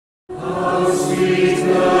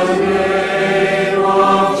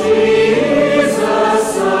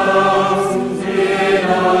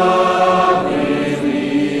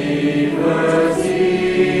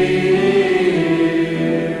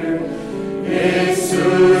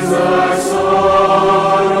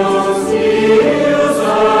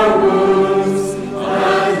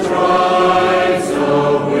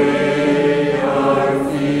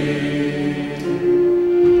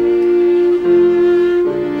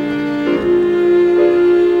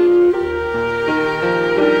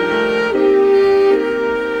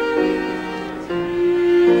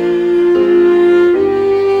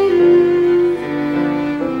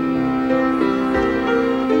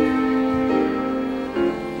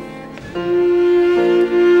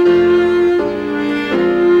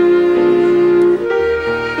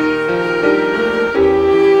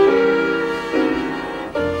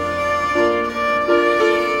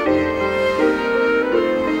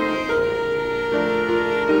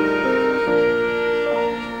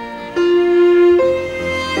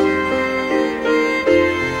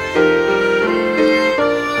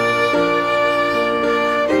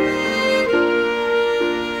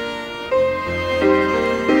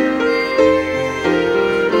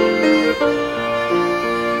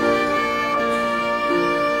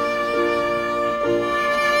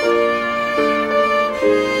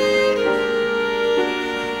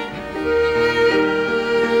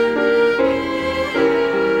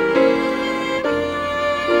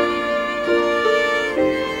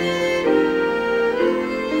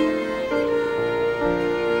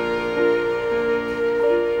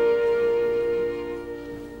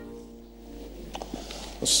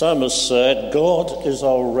The psalmist said, "God is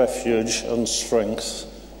our refuge and strength,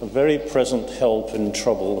 a very present help in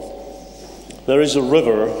trouble. There is a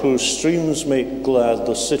river whose streams make glad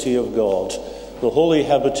the city of God, the holy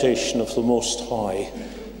habitation of the Most High.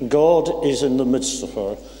 God is in the midst of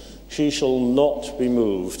her. She shall not be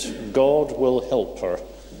moved. God will help her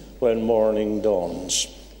when morning dawns."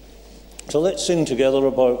 So let's sing together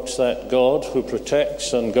about that God who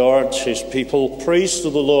protects and guards his people. Praise to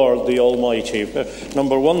the Lord, the Almighty.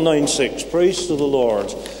 Number 196, praise to the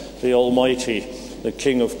Lord, the Almighty, the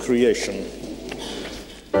King of creation.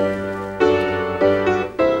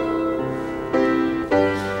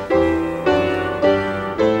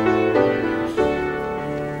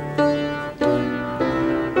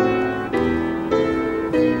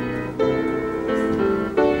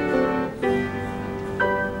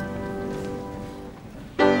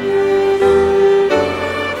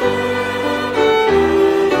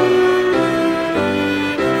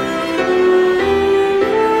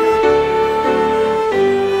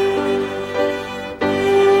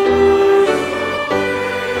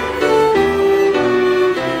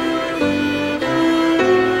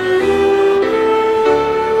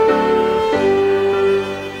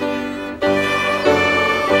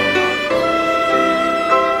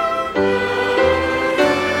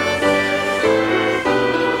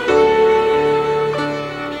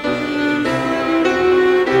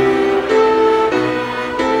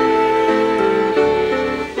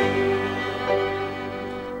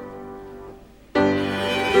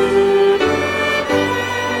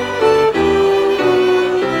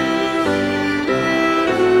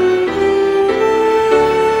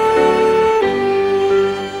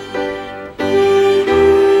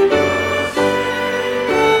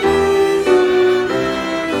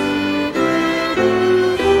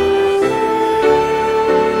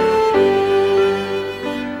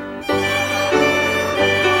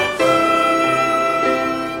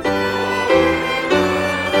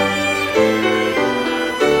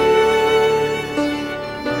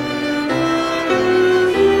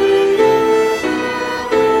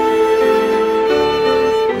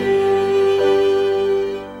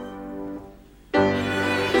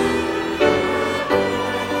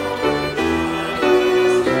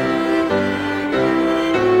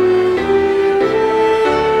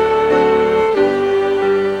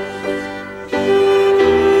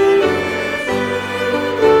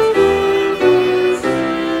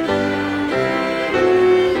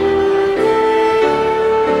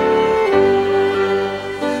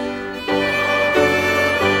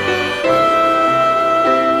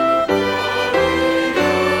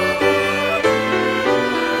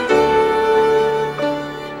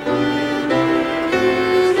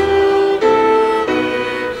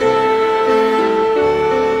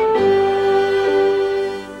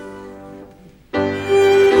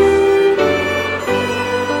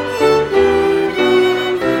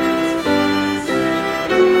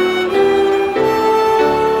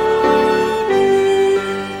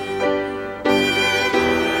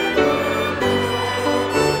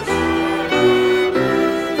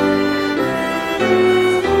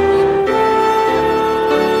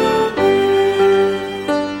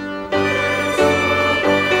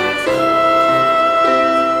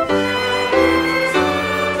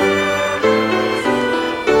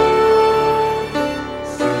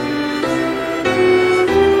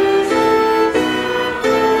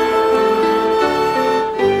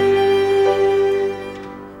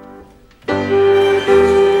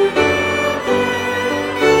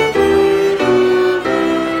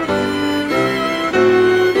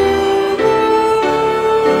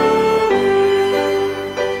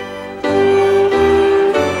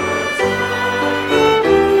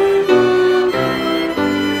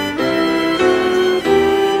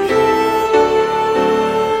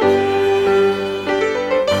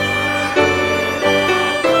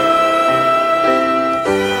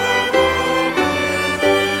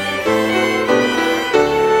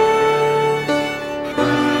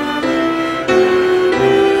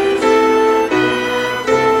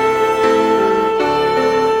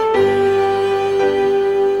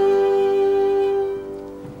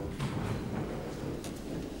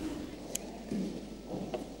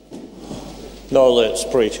 Now let's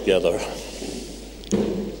pray together.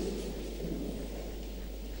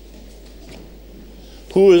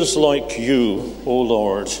 Who is like you, O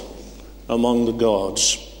Lord, among the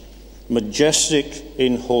gods, majestic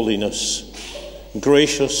in holiness,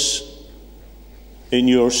 gracious in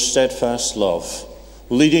your steadfast love,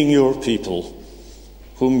 leading your people,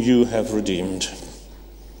 whom you have redeemed?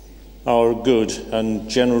 Our good and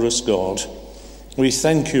generous God, we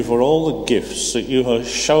thank you for all the gifts that you have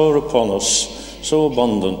showered upon us so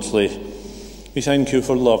abundantly. We thank you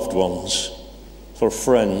for loved ones, for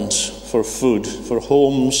friends, for food, for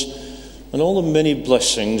homes, and all the many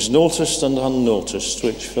blessings, noticed and unnoticed,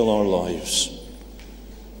 which fill our lives.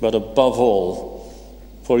 But above all,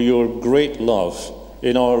 for your great love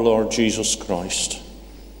in our Lord Jesus Christ,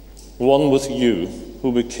 one with you,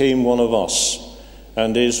 who became one of us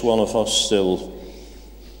and is one of us still.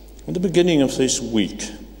 At the beginning of this week,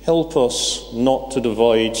 help us not to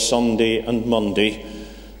divide Sunday and Monday,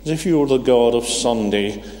 as if you were the God of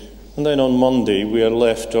Sunday, and then on Monday we are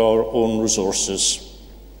left to our own resources.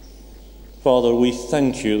 Father, we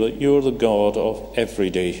thank you that you are the God of every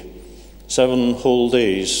day. 7 whole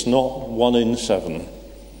days, not 1 in 7.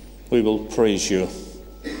 We will praise you.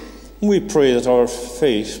 We pray that our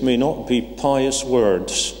faith may not be pious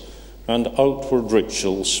words and outward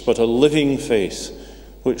rituals, but a living faith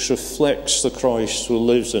which reflects the Christ who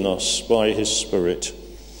lives in us by his Spirit.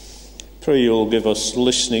 Pray you'll give us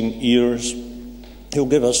listening ears, you'll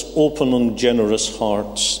give us open and generous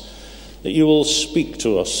hearts, that you will speak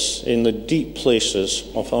to us in the deep places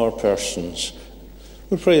of our persons.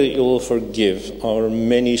 We pray that you will forgive our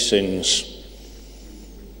many sins.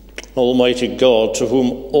 Almighty God, to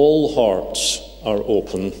whom all hearts are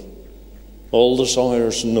open, all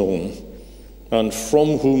desires known, and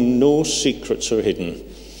from whom no secrets are hidden,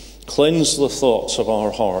 cleanse the thoughts of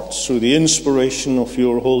our hearts through the inspiration of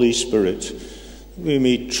your Holy Spirit, that we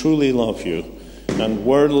may truly love you and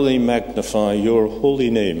worthily magnify your holy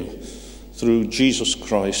name, through Jesus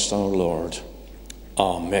Christ our Lord.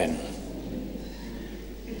 Amen.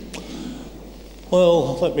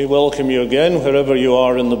 Well, let me welcome you again, wherever you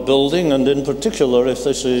are in the building, and in particular, if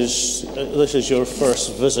this is your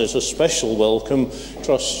first visit, a special welcome.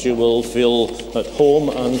 Trust you will feel at home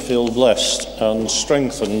and feel blessed and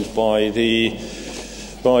strengthened by the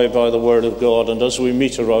Word of God, and as we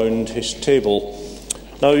meet around his table.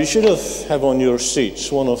 Now, you should have on your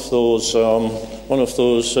seats one of those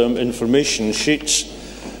information sheets.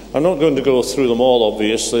 I'm not going to go through them all,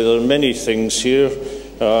 obviously. There are many things here.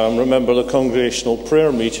 Remember the congregational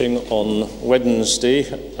prayer meeting on Wednesday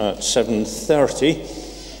at 7:30.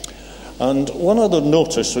 And one other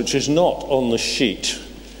notice, which is not on the sheet.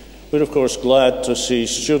 We're, of course, glad to see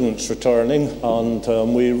students returning,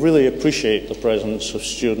 and we really appreciate the presence of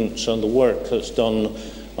students and the work that's done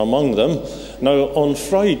among them. Now, on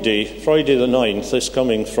Friday the 9th, this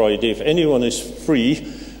coming Friday, if anyone is free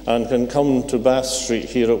and can come to Bath Street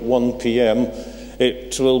here at 1 p.m,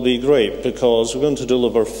 it will be great, because we're going to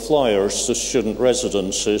deliver flyers to student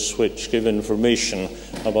residences which give information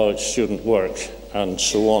about student work and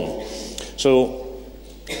so on. So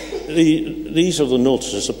these are the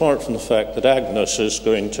notices, apart from the fact that Agnes is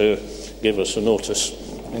going to give us a notice.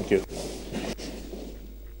 Thank you.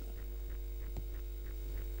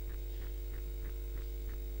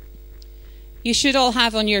 You should all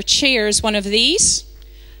have on your chairs one of these,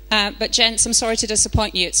 but gents, I'm sorry to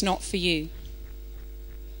disappoint you, it's not for you.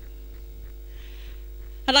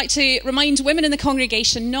 I'd like to remind women in the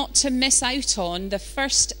congregation not to miss out on the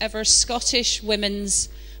first ever Scottish Women's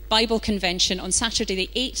Bible Convention on Saturday the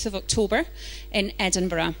 8th of October in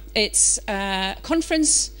Edinburgh. It's a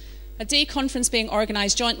day conference being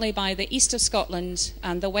organised jointly by the East of Scotland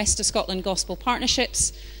and the West of Scotland Gospel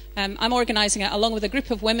Partnerships. I'm organising it along with a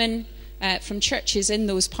group of women from churches in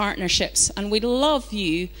those partnerships, and we'd love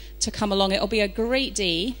you to come along. It'll be a great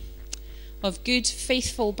day of good,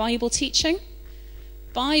 faithful Bible teaching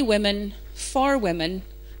by women, for women,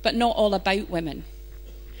 but not all about women.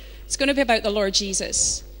 It's going to be about the Lord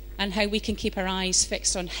Jesus and how we can keep our eyes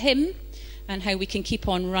fixed on him and how we can keep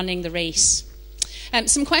on running the race.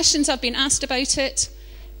 Some questions have been asked about it.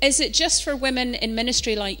 Is it just for women in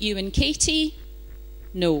ministry like you and Katie?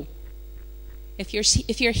 No. If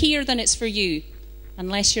you're here, then it's for you,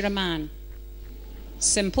 unless you're a man.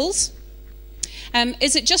 Simples.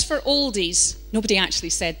 Is it just for oldies? Nobody actually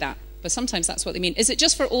said that, but sometimes that's what they mean. Is it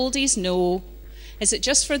just for oldies? No. Is it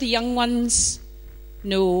just for the young ones?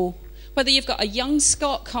 No. Whether you've got a Young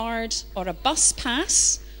Scot card or a bus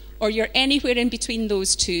pass, or you're anywhere in between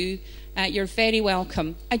those two, you're very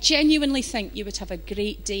welcome. I genuinely think you would have a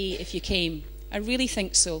great day if you came. I really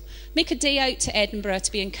think so. Make a day out to Edinburgh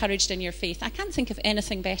to be encouraged in your faith. I can't think of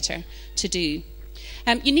anything better to do.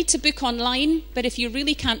 You need to book online, but if you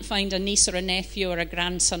really can't find a niece or a nephew or a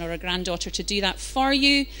grandson or a granddaughter to do that for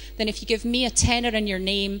you, then if you give me a tenner in your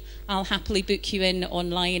name, I'll happily book you in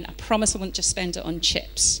online. I promise I won't just spend it on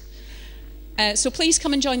chips. So please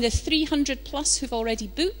come and join the 300 plus who've already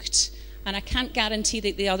booked, and I can't guarantee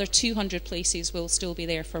that the other 200 places will still be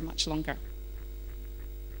there for much longer.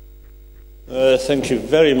 Thank you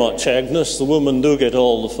very much, Agnes. The women do get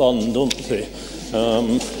all the fun, don't they?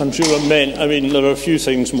 I'm sure men, there are a few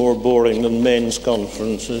things more boring than men's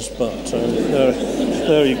conferences, but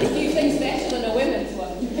there you go. A few things better than a women's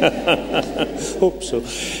one. Hope so.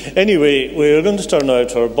 Anyway, we're going to turn now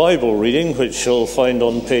to our Bible reading, which you'll find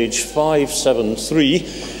on page 573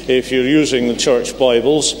 if you're using the church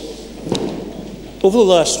Bibles. Over the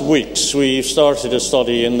last weeks, we've started a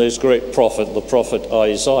study in this great prophet, the prophet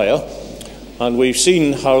Isaiah, and we've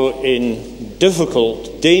seen how in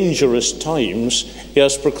difficult, dangerous times he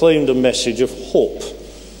has proclaimed a message of hope.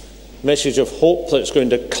 A message of hope that's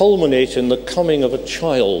going to culminate in the coming of a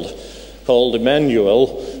child called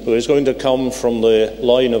Emmanuel, who is going to come from the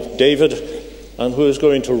line of David and who is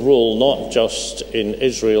going to rule not just in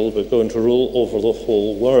Israel, but going to rule over the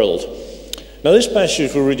whole world. Now, this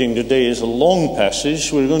passage we're reading today is a long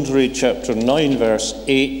passage. We're going to read chapter 9, verse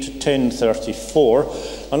 8 to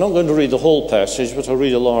 10:34. I'm not going to read the whole passage, but I'll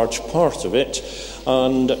read a large part of it.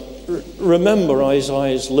 And remember,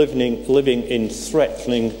 Isaiah is living in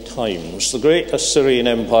threatening times. The great Assyrian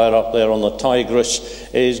Empire up there on the Tigris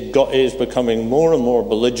is becoming more and more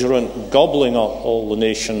belligerent, gobbling up all the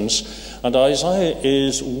nations. And Isaiah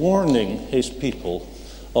is warning his people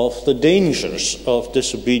of the dangers of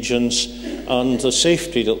disobedience and the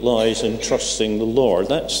safety that lies in trusting the Lord.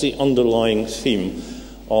 That's the underlying theme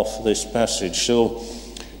of this passage. So,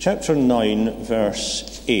 chapter 9,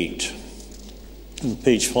 verse 8, on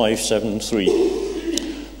page 573.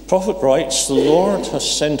 The prophet writes, "The Lord has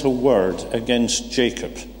sent a word against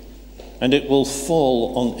Jacob, and it will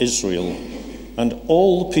fall on Israel, and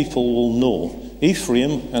all the people will know,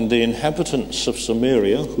 Ephraim and the inhabitants of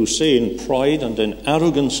Samaria, who say in pride and in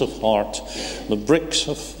arrogance of heart, the bricks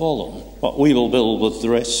have fallen, but we will build with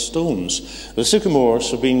dressed stones. The sycamores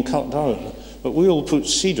have been cut down, but we will put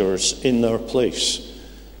cedars in their place."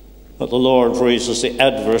 But the Lord raises the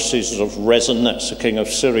adversaries of Rezin, that's the king of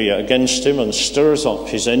Syria, against him and stirs up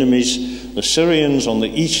his enemies. The Syrians on the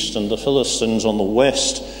east and the Philistines on the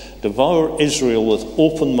west devour Israel with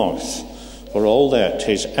open mouth. For all that,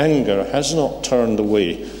 his anger has not turned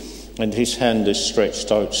away, and his hand is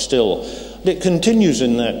stretched out still. And it continues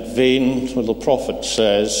in that vein where the prophet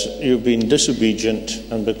says, you've been disobedient,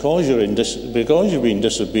 and because you've been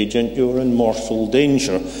disobedient, you're in mortal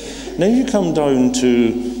danger. Now you come down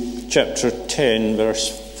to chapter 10, verse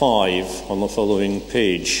 5 on the following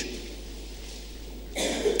page.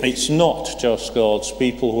 It's not just God's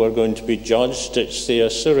people who are going to be judged, it's the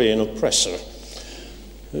Assyrian oppressor.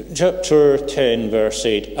 Chapter 10, verse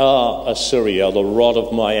 8, "Ah, Assyria, the rod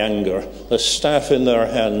of my anger, the staff in their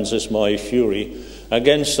hands is my fury.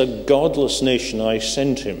 Against a godless nation I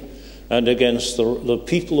sent him, and against the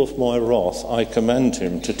people of my wrath I command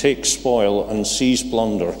him to take spoil and seize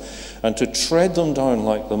plunder, and to tread them down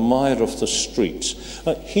like the mire of the streets.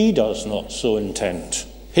 But he does not so intend.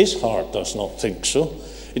 His heart does not think so.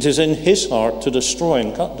 It is in his heart to destroy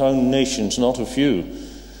and cut down nations, not a few.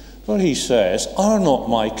 For he says, are not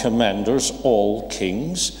my commanders all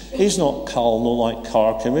kings? Is not Calno like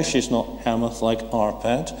Carchemish? Is not Hamath like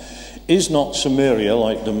Arpad? Is not Samaria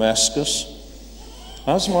like Damascus?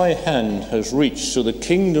 As my hand has reached to the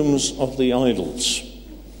kingdoms of the idols,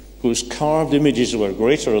 whose carved images were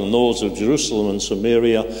greater than those of Jerusalem and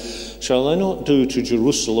Samaria, shall I not do to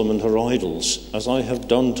Jerusalem and her idols as I have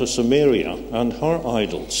done to Samaria and her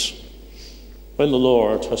idols? When the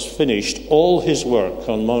Lord has finished all his work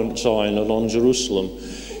on Mount Zion and on Jerusalem,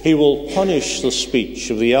 he will punish the speech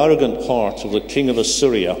of the arrogant heart of the king of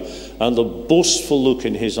Assyria and the boastful look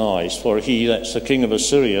in his eyes. For he, that's the king of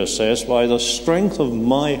Assyria, says, by the strength of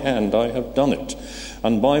my hand I have done it,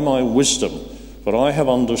 and by my wisdom, for I have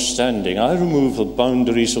understanding. I remove the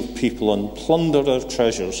boundaries of people and plunder their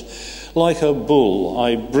treasures. Like a bull,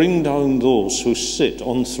 I bring down those who sit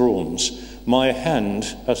on thrones. My hand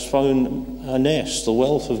has found a nest, the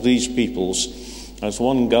wealth of these peoples, as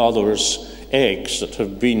one gathers eggs that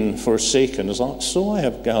have been forsaken. So I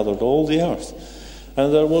have gathered all the earth,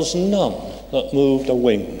 and there was none that moved a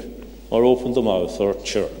wing, or opened the mouth, or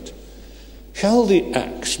chirped. Shall the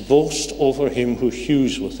axe boast over him who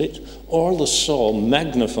hews with it, or the saw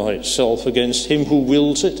magnify itself against him who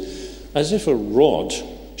wields it? As if a rod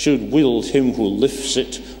should wield him who lifts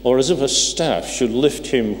it, or as if a staff should lift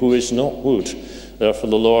him who is not wood. Therefore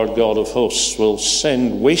the Lord God of hosts will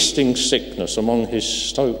send wasting sickness among his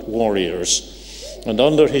stout warriors, and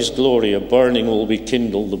under his glory a burning will be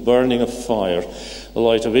kindled, the burning of fire. The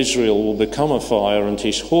light of Israel will become a fire, and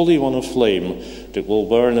his Holy One a flame. It will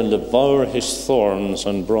burn and devour his thorns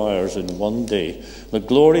and briars in one day. The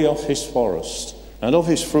glory of his forest and of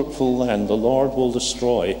his fruitful land the Lord will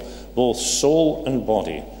destroy, both soul and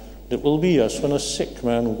body. It will be as when a sick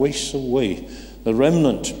man wastes away. The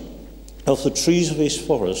remnant of the trees of his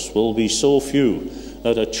forest will be so few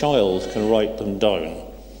that a child can write them down.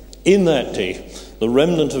 In that day, the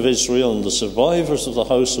remnant of Israel and the survivors of the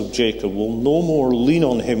house of Jacob will no more lean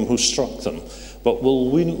on him who struck them, but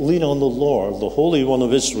will lean on the Lord, the Holy One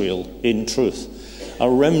of Israel, in truth. A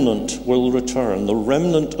remnant will return, the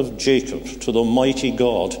remnant of Jacob, to the mighty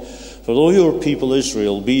God. For though your people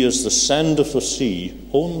Israel be as the sand of the sea,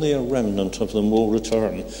 only a remnant of them will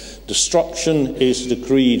return. Destruction is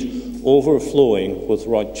decreed, overflowing with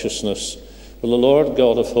righteousness. For the Lord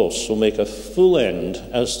God of hosts will make a full end,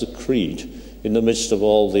 as decreed, in the midst of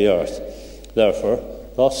all the earth. Therefore,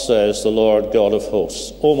 thus says the Lord God of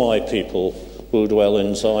hosts, O my people who dwell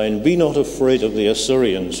in Zion, be not afraid of the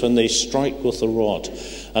Assyrians when they strike with the rod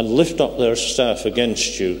and lift up their staff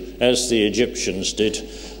against you, as the Egyptians did.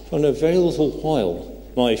 For in a very little while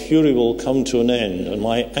my fury will come to an end, and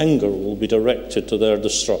my anger will be directed to their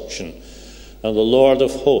destruction. And the Lord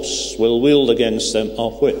of hosts will wield against them a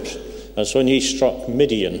whip, as when he struck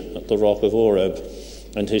Midian at the rock of Oreb.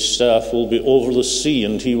 And his staff will be over the sea,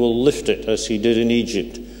 and he will lift it as he did in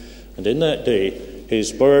Egypt. And in that day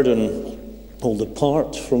his burden will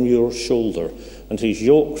depart from your shoulder, and his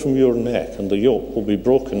yoke from your neck, and the yoke will be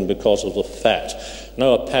broken because of the fat.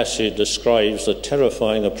 Now a passage describes the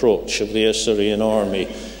terrifying approach of the Assyrian army.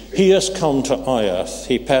 He has come to Aiath,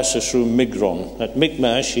 he passes through Migron. At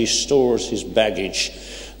Michmash he stores his baggage.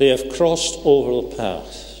 They have crossed over the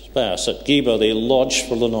pass. At Geba they lodge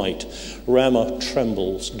for the night. Ramah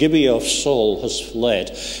trembles. Gibeah of Saul has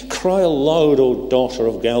fled. Cry aloud, O daughter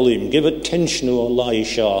of Galim. Give attention, O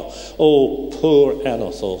Elisha. O poor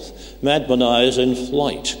Anathoth. Madmenah is in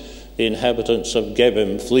flight. The inhabitants of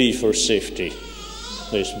Gebim flee for safety.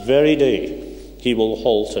 This very day he will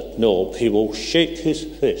halt at Nob. He will shake his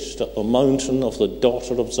fist at the mountain of the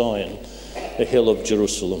daughter of Zion, the hill of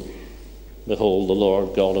Jerusalem. Behold, the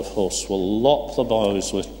Lord God of hosts will lop the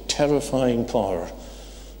boughs with terrifying power.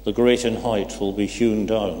 The great in height will be hewn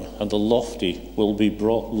down, and the lofty will be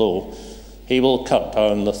brought low. He will cut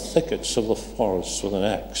down the thickets of the forest with an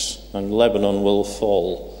axe, and Lebanon will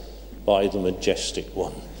fall by the majestic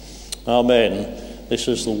one. Amen. This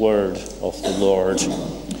is the word of the Lord.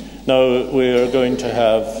 Now we are going to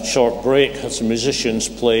have a short break as the musicians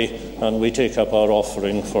play, and we take up our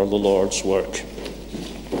offering for the Lord's work.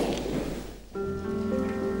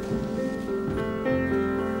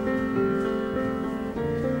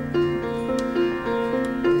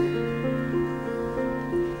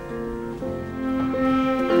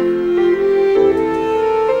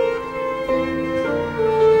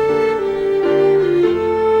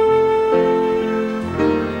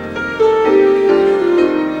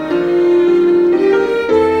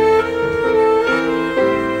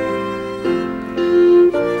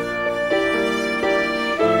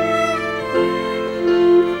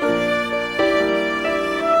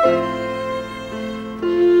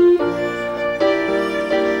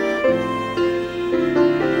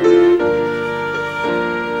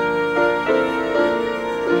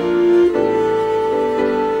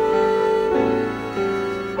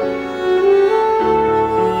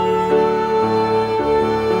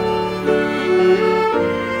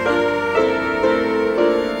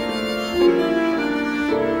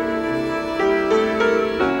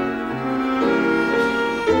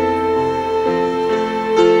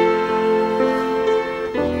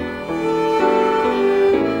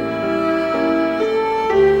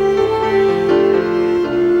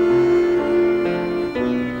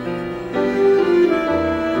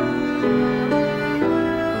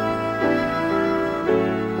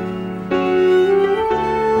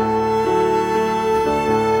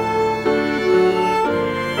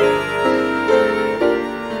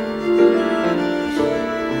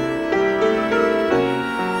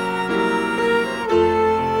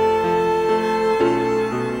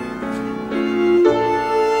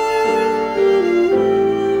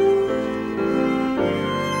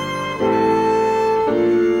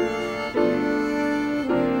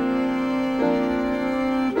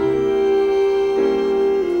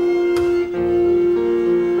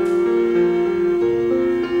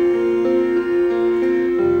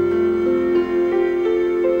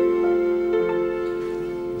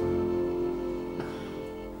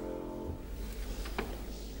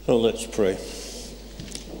 So let's pray.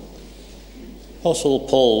 Apostle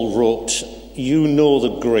Paul wrote, "You know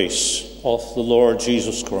the grace of the Lord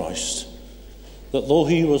Jesus Christ, that though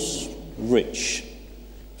he was rich,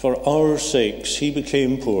 for our sakes he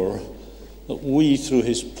became poor, that we through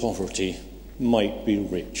his poverty might be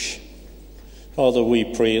rich." Father, we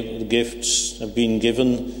pray that the gifts have been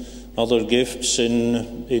given, other gifts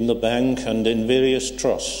in the bank and in various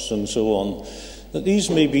trusts and so on, that these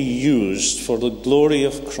may be used for the glory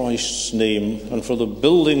of Christ's name and for the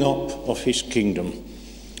building up of his kingdom,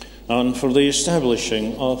 and for the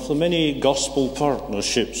establishing of the many gospel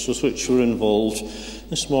partnerships with which we're involved.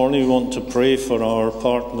 This morning we want to pray for our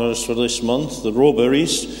partners for this month, the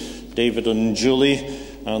Roberries, David and Julie,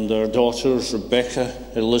 and their daughters Rebecca,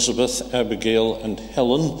 Elizabeth, Abigail and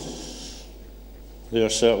Helen,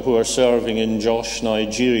 who are serving in Jos,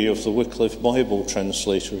 Nigeria, of the Wycliffe Bible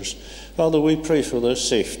translators. Father, we pray for their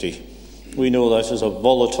safety. We know that is a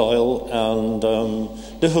volatile and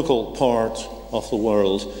difficult part of the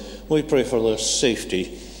world. We pray for their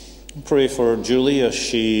safety. Pray for Julie as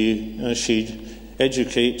she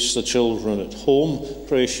educates the children at home.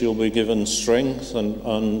 Pray she'll be given strength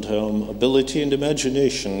and ability and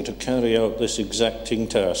imagination to carry out this exacting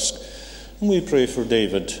task. And we pray for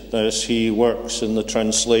David as he works in the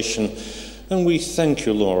translation. And we thank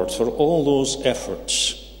you, Lord, for all those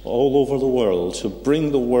efforts all over the world to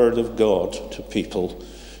bring the word of God to people,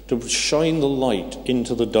 to shine the light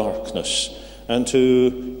into the darkness, and to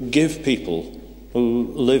give people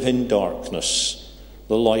who live in darkness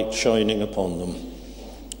the light shining upon them.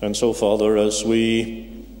 And so, Father, as we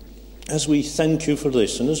thank you for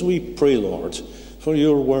this, and as we pray, Lord, for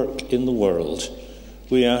your work in the world,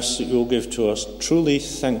 we ask that you'll give to us truly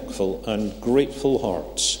thankful and grateful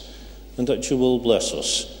hearts, and that you will bless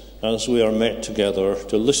us as we are met together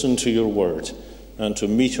to listen to your word and to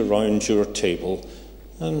meet around your table.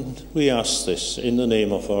 And we ask this in the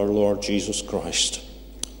name of our Lord Jesus Christ.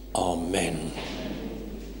 Amen.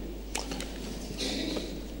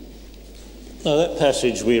 Now, that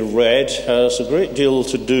passage we read has a great deal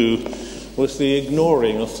to do with the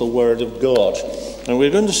ignoring of the Word of God. And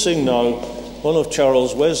we're going to sing now one of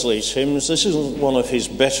Charles Wesley's hymns. This isn't one of his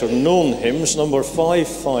better-known hymns, number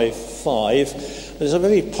 555. It's a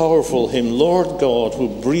very powerful hymn, Lord God, who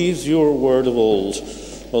breathed your word of old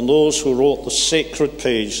on those who wrote the sacred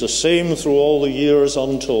page, the same through all the years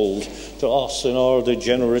untold, to us in our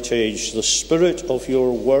degenerate age, the spirit of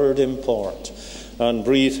your word impart, and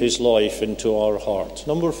breathe his life into our heart.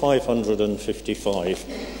 Number 555.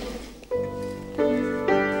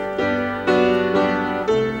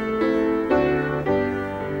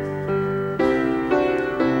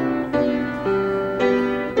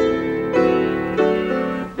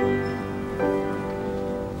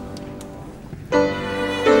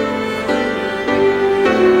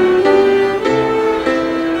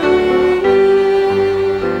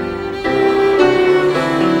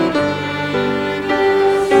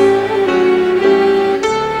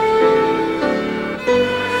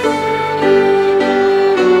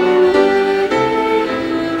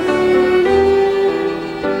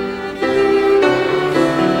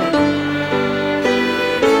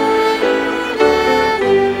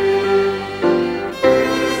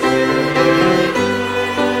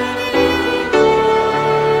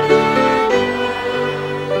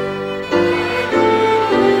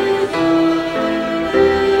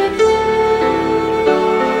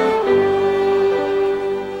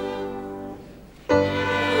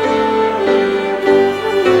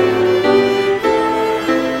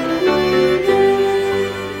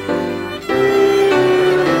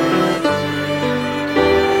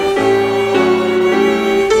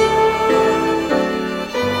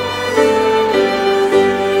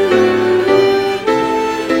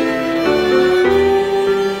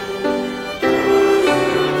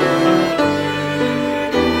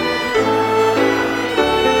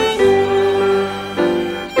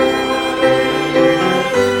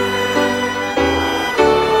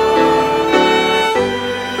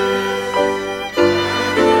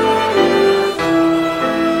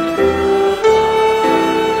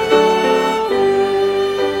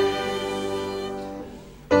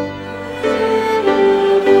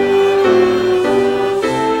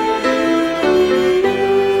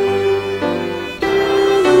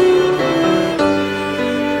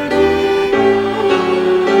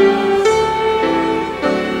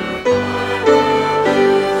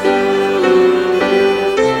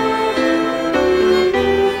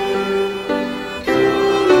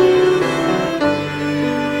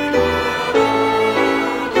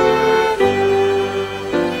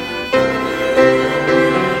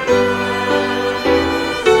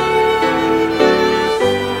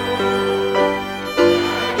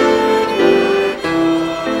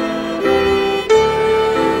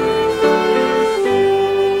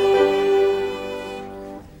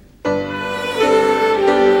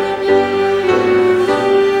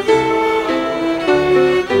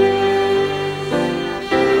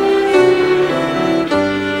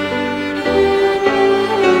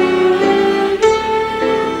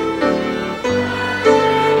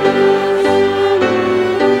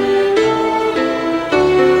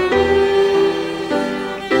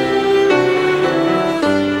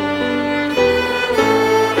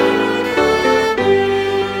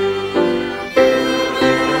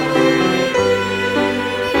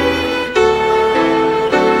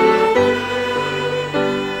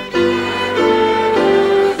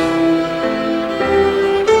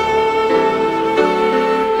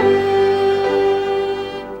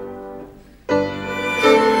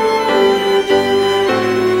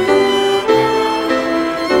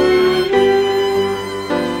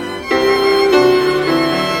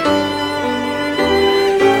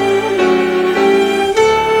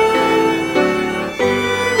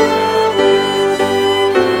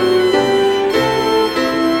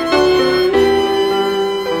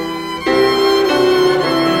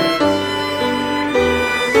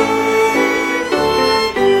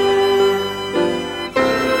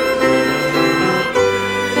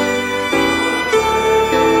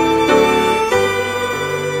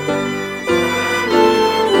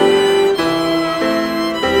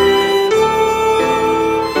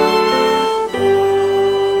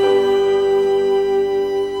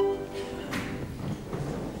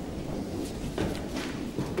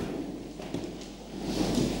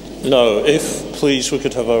 Now, if, please, we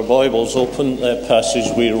could have our Bibles open, that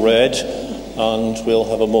passage we read, and we'll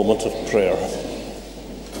have a moment of prayer.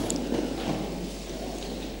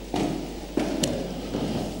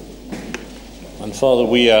 And Father,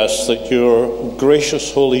 we ask that your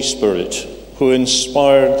gracious Holy Spirit, who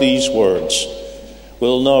inspired these words,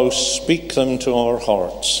 will now speak them to our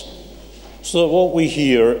hearts, so that what we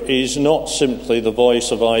hear is not simply the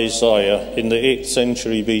voice of Isaiah in the 8th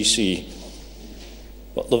century BC,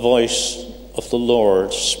 but the voice of the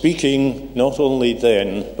Lord, speaking not only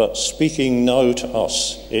then, but speaking now to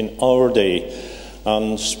us in our day,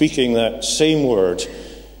 and speaking that same word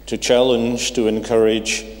to challenge, to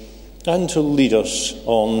encourage, and to lead us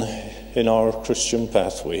on in our Christian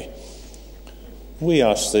pathway. We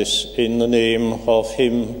ask this in the name of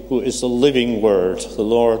him who is the living Word, the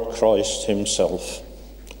Lord Christ himself.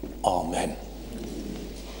 Amen.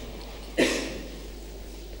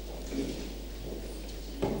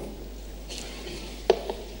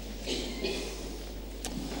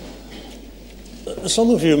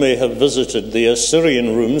 Some of you may have visited the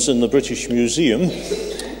Assyrian rooms in the British Museum.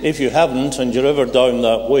 If you haven't, and you're ever down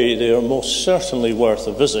that way, they are most certainly worth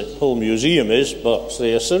a visit. The whole museum is, but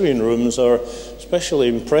the Assyrian rooms are especially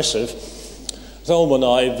impressive. Thelma and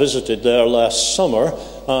I visited there last summer,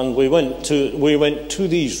 and we went to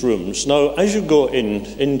these rooms. Now, as you go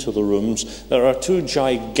into the rooms, there are two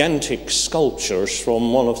gigantic sculptures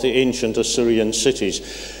from one of the ancient Assyrian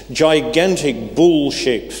cities. Gigantic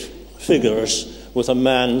bull-shaped figures with a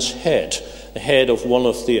man's head, the head of one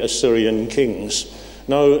of the Assyrian kings.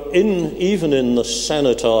 Now, even in the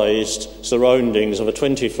sanitized surroundings of a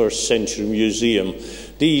 21st century museum,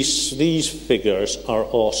 these figures are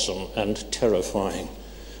awesome and terrifying.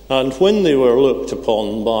 And when they were looked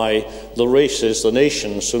upon by the races, the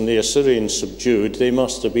nations whom the Assyrians subdued, they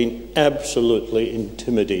must have been absolutely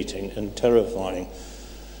intimidating and terrifying.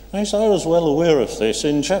 Isaiah was well aware of this.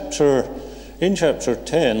 In chapter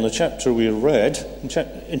 10, the chapter we read,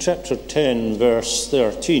 in chapter 10, verse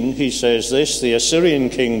 13, he says this: the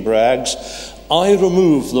Assyrian king brags, "I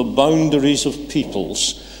remove the boundaries of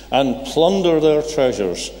peoples and plunder their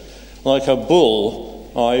treasures. Like a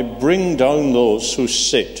bull, I bring down those who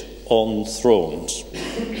sit on thrones."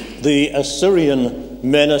 The Assyrian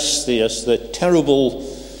menace, the terrible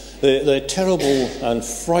and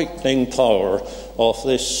frightening power of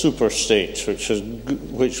this superstate,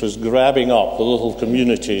 which was grabbing up the little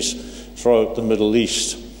communities throughout the Middle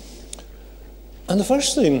East. And the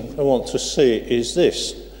first thing I want to say is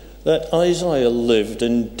this, that Isaiah lived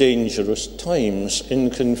in dangerous times,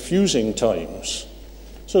 in confusing times.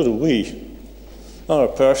 So do we. Our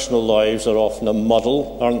personal lives are often a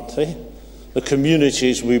muddle, aren't they? The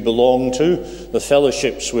communities we belong to, the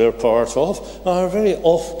fellowships we're part of, are very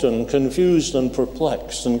often confused and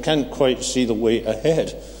perplexed and can't quite see the way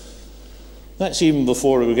ahead. That's even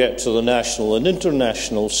before we get to the national and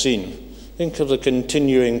international scene. Think of the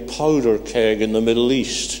continuing powder keg in the Middle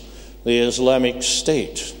East, the Islamic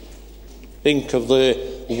State. Think of the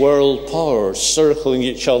world powers circling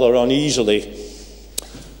each other uneasily.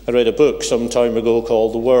 I read a book some time ago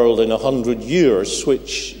called The World in 100 Years,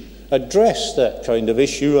 which addressed that kind of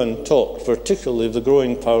issue and talked particularly of the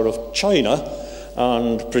growing power of China,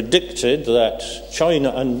 and predicted that China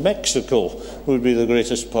and Mexico would be the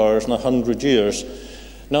greatest powers in 100 years.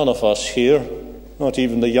 None of us here, not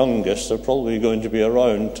even the youngest, are probably going to be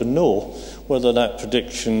around to know whether that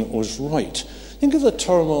prediction was right. Think of the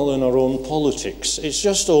turmoil in our own politics. It's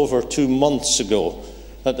just over 2 months ago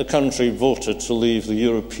that the country voted to leave the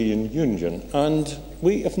European Union, and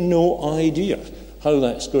we have no idea how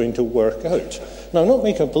that's going to work out. Now, not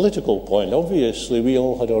make a political point. Obviously, we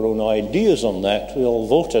all had our own ideas on that. We all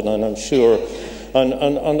voted, and I'm sure,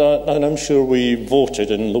 and I'm sure we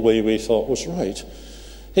voted in the way we thought was right.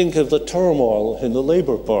 Think of the turmoil in the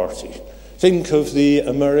Labour Party. Think of the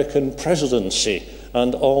American presidency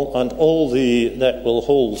and all that will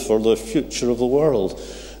hold for the future of the world.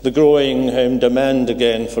 The growing demand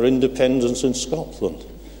again for independence in Scotland.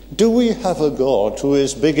 Do we have a God who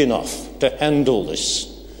is big enough to handle this?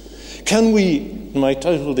 Can we, my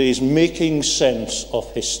title today is Making Sense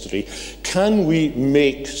of History. Can we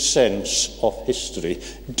make sense of history?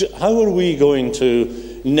 How are we going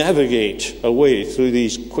to navigate our way through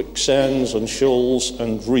these quicksands and shoals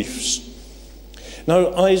and reefs?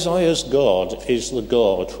 Now, Isaiah's God is the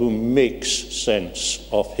God who makes sense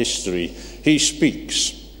of history. He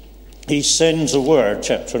speaks. He sends a word,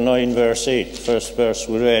 chapter 9, verse 8, first verse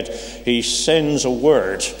we read. He sends a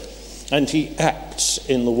word and he acts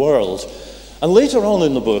in the world. And later on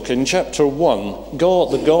in the book, in chapter 1,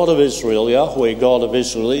 God, the God of Israel, Yahweh, God of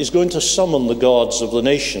Israel, is going to summon the gods of the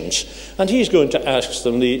nations. And he's going to ask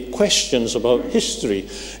them the questions about history.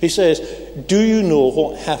 He says, do you know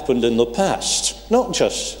what happened in the past? Not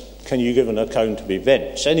just, can you give an account of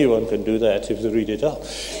events? Anyone can do that if they read it up.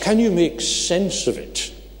 Can you make sense of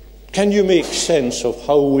it? Can you make sense of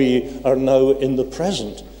how we are now in the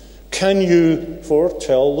present? Can you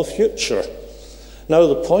foretell the future? Now,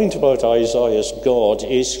 the point about Isaiah's God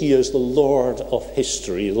is he is the Lord of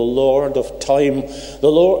history, the Lord of time, the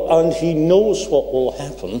Lord, and he knows what will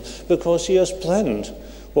happen because he has planned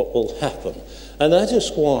what will happen. And that is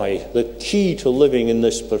why the key to living in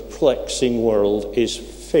this perplexing world is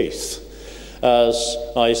faith. As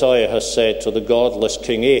Isaiah has said to the godless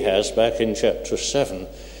King Ahaz back in chapter 7,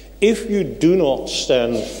 if you do not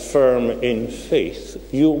stand firm in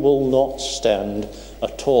faith, you will not stand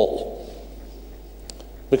at all.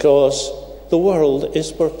 Because the world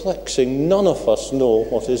is perplexing. None of us know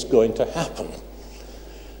what is going to happen.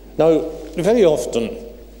 Now, very often,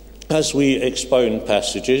 as we expound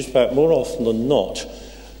passages, but more often than not,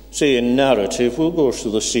 say in narrative, we'll go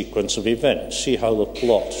through the sequence of events, see how the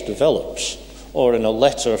plot develops. Or in a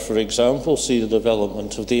letter, for example, see the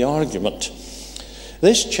development of the argument.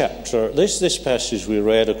 This chapter, this passage we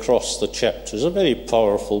read across the chapter is a very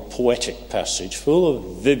powerful, poetic passage, full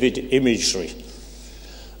of vivid imagery.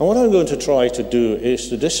 And what I'm going to try to do is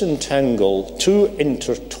to disentangle two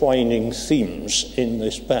intertwining themes in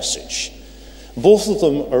this passage. Both of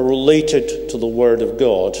them are related to the Word of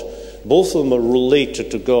God. Both of them are related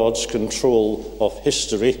to God's control of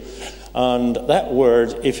history. And that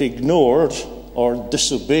word, if ignored or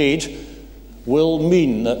disobeyed, will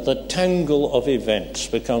mean that the tangle of events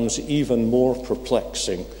becomes even more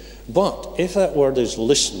perplexing. But if that word is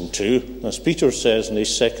listened to, as Peter says in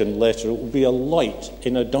his second letter, it will be a light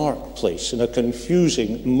in a dark place, in a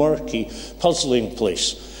confusing, murky, puzzling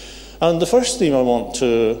place. And the first theme I want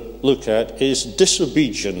to look at is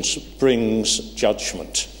disobedience brings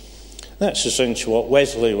judgment. That's essentially what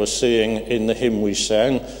Wesley was saying in the hymn we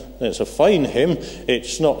sang. It's a fine hymn.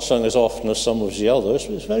 It's not sung as often as some of the others,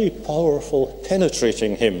 but it's a very powerful,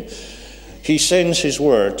 penetrating hymn. He sends his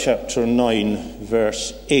word, chapter 9,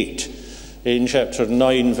 verse 8. In chapter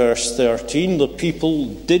 9, verse 13, the people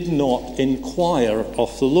did not inquire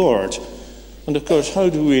of the Lord. And of course, how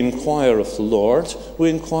do we inquire of the Lord? We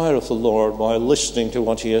inquire of the Lord by listening to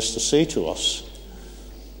what he has to say to us.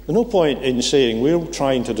 There's no point in saying we're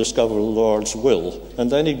trying to discover the Lord's will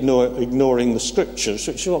and then ignoring the Scriptures,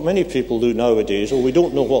 which is what many people do nowadays. We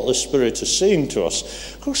don't know what the Spirit is saying to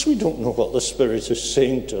us. Of course we don't know what the Spirit is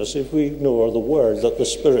saying to us if we ignore the word that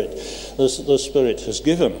the Spirit has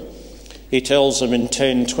given. He tells them in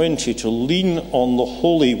 10:20 to lean on the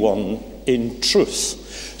Holy One in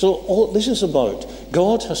truth. So all this is about,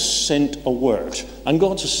 God has sent a word, and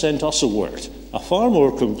God has sent us a word. A far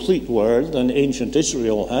more complete word than ancient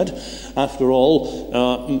Israel had. After all,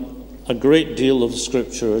 a great deal of the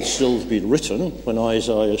Scripture had still been written when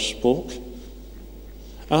Isaiah spoke.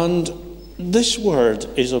 And this word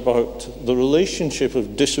is about the relationship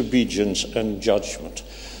of disobedience and judgment.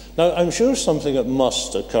 Now, I'm sure something that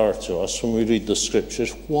must occur to us when we read the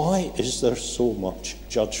Scriptures. Why is there so much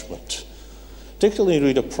judgment? Particularly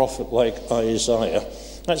read a prophet like Isaiah.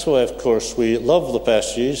 That's why, of course, we love the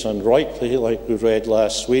passages, and rightly, like we read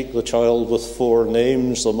last week, the child with four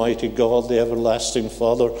names, the mighty God, the everlasting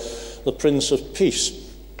Father, the Prince of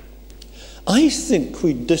Peace. I think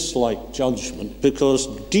we dislike judgment because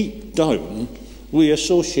deep down we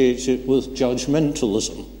associate it with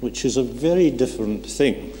judgmentalism, which is a very different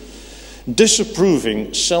thing.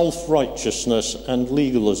 Disapproving self-righteousness and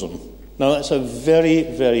legalism. Now, that's a very,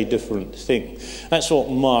 very different thing. That's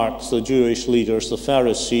what marked the Jewish leaders, the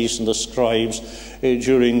Pharisees and the scribes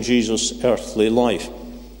during Jesus' earthly life.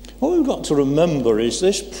 What we've got to remember is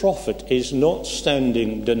this prophet is not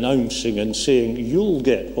standing denouncing and saying, you'll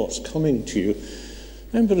get what's coming to you.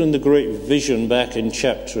 Remember in the great vision back in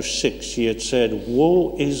chapter 6, he had said,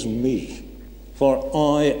 woe is me, for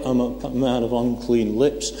I am a man of unclean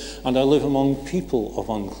lips, and I live among people of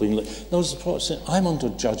unclean lips. Those the prophet said, I'm under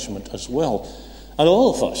judgment as well. And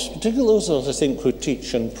all of us, particularly those of us I think who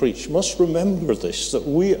teach and preach, must remember this, that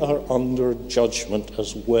we are under judgment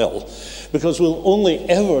as well. Because we'll only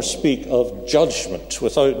ever speak of judgment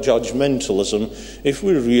without judgmentalism if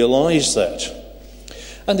we realise that.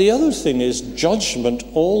 And the other thing is, judgment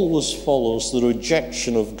always follows the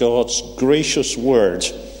rejection of God's gracious word.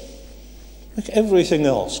 Like everything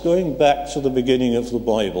else, going back to the beginning of the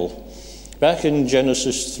Bible, back in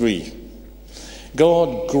Genesis 3,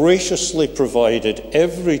 God graciously provided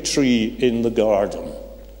every tree in the garden.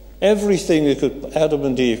 Everything Adam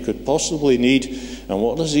and Eve could possibly need. And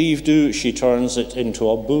what does Eve do? She turns it into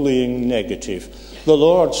a bullying negative. The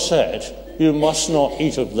Lord said, you must not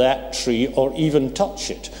eat of that tree or even touch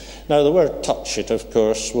it. Now, the word touch it, of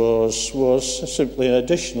course, was simply an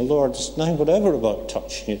addition. The Lord is now whatever about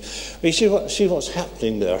touching it. But you see what's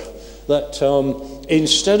happening there? That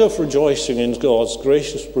instead of rejoicing in God's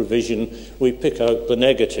gracious provision, we pick out the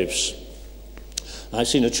negatives. I've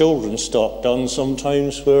seen a children's talk done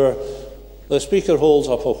sometimes where the speaker holds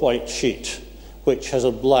up a white sheet which has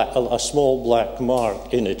a small black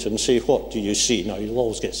mark in it and say, what do you see? Now, you'll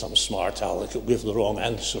always get some smart aleck who'll give the wrong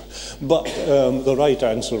answer, but the right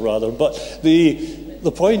answer, rather. But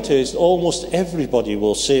the point is, almost everybody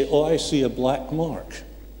will say, oh, I see a black mark.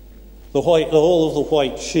 The whole of the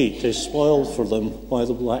white sheet is spoiled for them by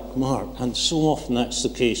the black mark. And so often that's the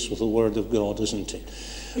case with the Word of God, isn't it?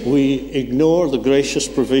 We ignore the gracious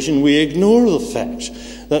provision. We ignore the fact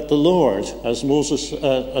that the Lord, the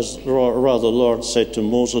Lord said to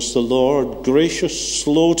Moses, the Lord, gracious,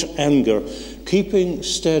 slow to anger, keeping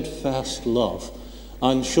steadfast love,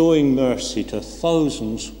 and showing mercy to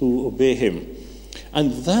thousands who obey him.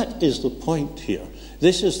 And that is the point here.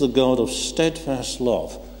 This is the God of steadfast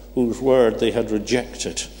love, whose word they had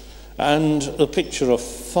rejected. And the picture of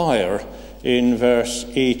fire in verse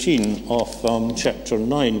 18 of chapter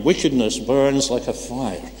 9. Wickedness burns like a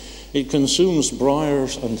fire. It consumes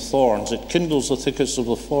briars and thorns. It kindles the thickets of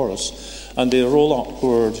the forest, and they roll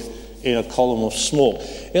upward in a column of smoke.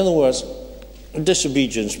 In other words,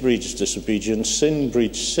 disobedience breeds disobedience, sin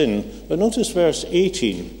breeds sin. But notice verse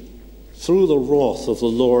 18. Through the wrath of the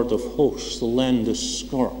Lord of hosts, the land is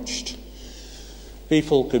scorched.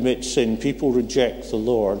 People commit sin, people reject the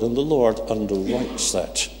Lord, and the Lord underwrites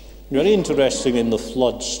that. Very interesting in the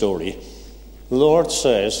flood story. The Lord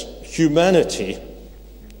says, humanity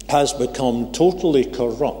has become totally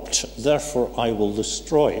corrupt, therefore I will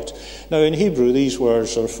destroy it. Now in Hebrew, these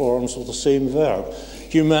words are forms of the same verb.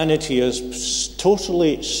 Humanity is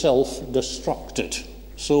totally self-destructed,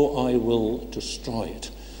 so I will destroy it.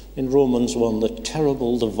 In Romans 1, the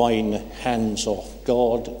terrible divine hands of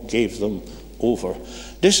God gave them over.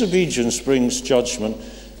 Disobedience brings judgment,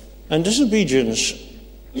 and disobedience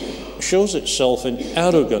shows itself in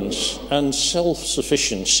arrogance and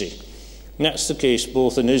self-sufficiency. And that's the case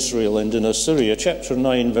both in Israel and in Assyria. Chapter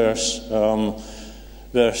 9, verse 9,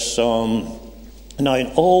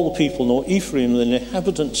 all the people know Ephraim, the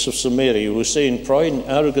inhabitants of Samaria, who say in pride and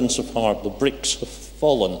arrogance of heart, the bricks have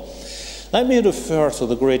fallen. Let me refer to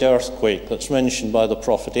the great earthquake that's mentioned by the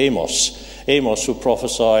prophet Amos. Amos, who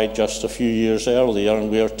prophesied just a few years earlier, and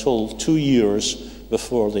we are told 2 years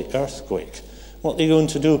before the earthquake. What are they going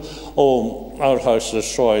to do? Oh, our house is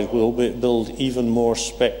destroyed. We'll build even more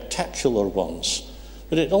spectacular ones.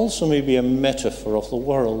 But it also may be a metaphor of the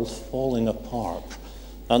world falling apart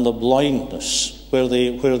and the blindness where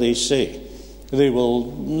they say they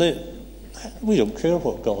will live. We don't care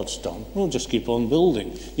what God's done. We'll just keep on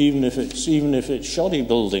building, even if it's shoddy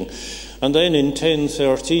building. And then in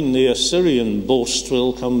 10:13, the Assyrian boast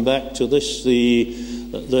will come back to this: the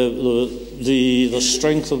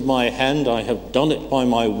strength of my hand, I have done it by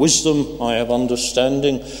my wisdom, I have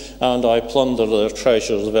understanding, and I plunder their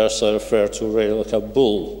treasure. The verse I refer to, like a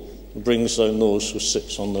bull brings down those who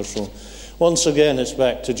sits on their throne. Once again, it's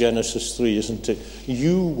back to Genesis 3, isn't it?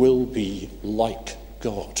 You will be like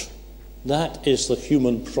God. That is the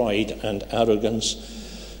human pride and arrogance.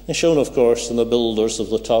 And shown, of course, in the builders of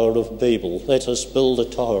the Tower of Babel. Let us build a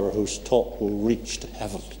tower whose top will reach to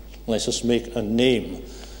heaven. Let us make a name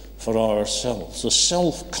for ourselves. The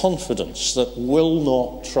self-confidence that will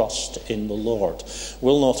not trust in the Lord,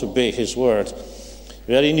 will not obey his word.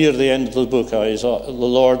 Very near the end of the book, the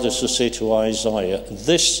Lord is to say to Isaiah,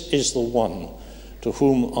 this is the one to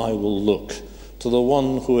whom I will look, to the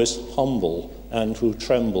one who is humble and who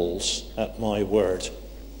trembles at my word.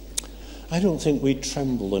 I don't think we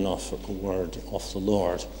tremble enough at the word of the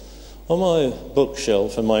Lord. On my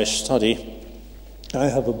bookshelf in my study, I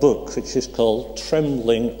have a book which is called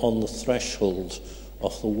Trembling on the Threshold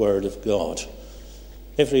of the Word of God.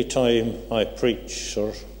 Every time I preach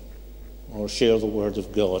or share the Word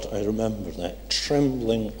of God, I remember that,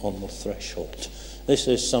 trembling on the threshold. This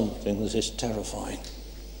is something that is terrifying.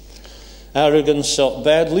 Arrogance,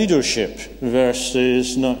 bad leadership,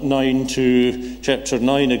 verses 9 to chapter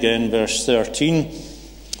 9 again, verse 13.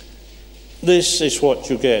 This is what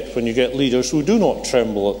you get when you get leaders who do not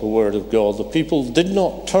tremble at the word of God. The people did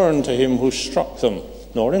not turn to him who struck them,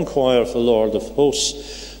 nor inquire for the Lord of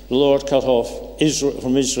hosts. The Lord cut off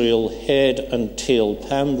from Israel head and tail,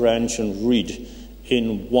 palm branch and reed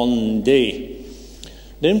in one day.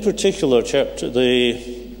 In particular,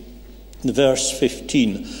 verse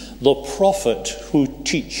 15, the prophet who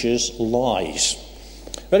teaches lies.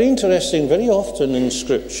 Very interesting, very often in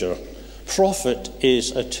Scripture, prophet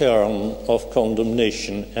is a term of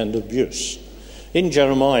condemnation and abuse. In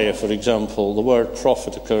Jeremiah, for example, the word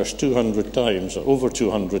prophet occurs 200 times, or over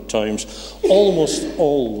 200 times. Almost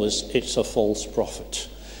always it's a false prophet.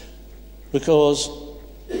 Because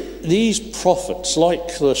these prophets,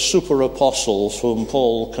 like the super apostles whom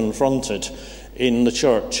Paul confronted in the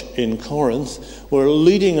church in Corinth, were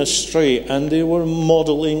leading astray, and they were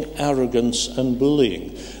modelling arrogance and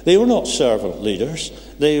bullying. They were not servant leaders.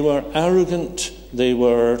 They were arrogant. They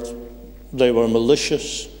were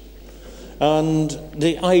malicious. And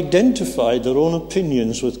they identified their own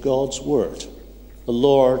opinions with God's word. The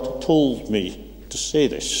Lord told me to say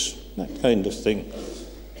this, that kind of thing.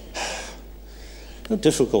 How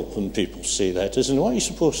difficult when people say that, isn't it? What are you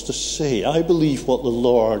supposed to say? I believe what the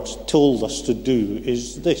Lord told us to do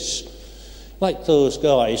is this. Like those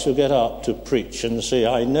guys who get up to preach and say,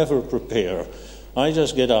 I never prepare. I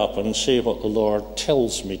just get up and say what the Lord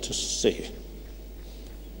tells me to say.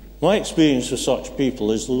 My experience with such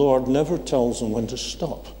people is the Lord never tells them when to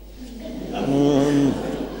stop.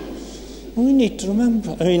 We need to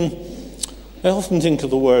remember. I often think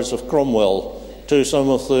of the words of Cromwell to some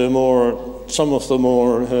of the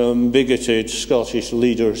more bigoted Scottish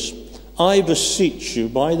leaders. I beseech you,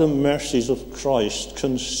 by the mercies of Christ,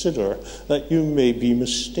 consider that you may be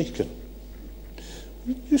mistaken.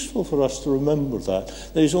 It's useful for us to remember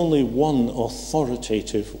that. There is only one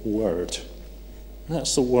authoritative word.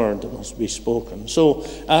 That's the word that must be spoken. So,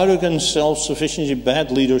 arrogance, self-sufficiency,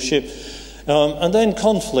 bad leadership, and then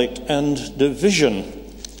conflict and division.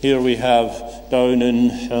 Here we have down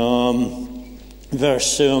in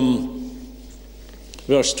verse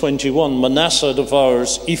 21, Manasseh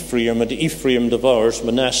devours Ephraim, and Ephraim devours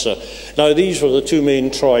Manasseh. Now, these were the two main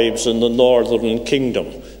tribes in the northern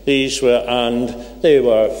kingdom. They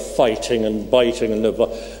were fighting and biting, and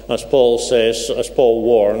as Paul says, as Paul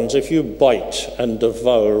warns, if you bite and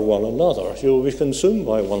devour one another, you will be consumed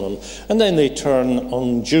by one another. And then they turn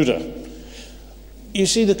on Judah. You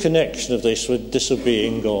see the connection of this with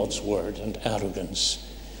disobeying God's word and arrogance.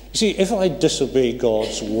 You see, if I disobey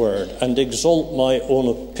God's word and exalt my own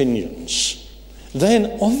opinions,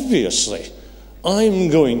 then obviously I'm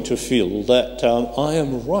going to feel that I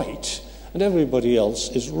am right and everybody else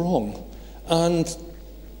is wrong. And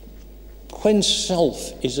when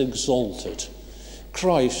self is exalted,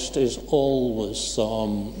 Christ is always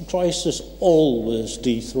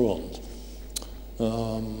dethroned.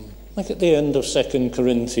 Like at the end of 2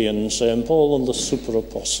 Corinthians, Paul and the super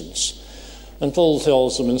apostles. And Paul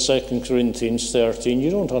tells them in 2 Corinthians 13, you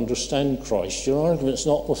don't understand Christ. Your argument's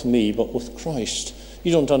not with me, but with Christ.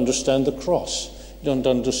 You don't understand the cross. You don't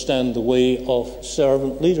understand the way of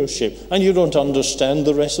servant leadership. And you don't understand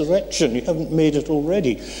the resurrection. You haven't made it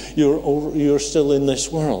already. You're still in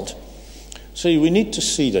this world. See, we need to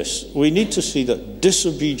see this. We need to see that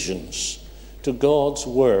disobedience to God's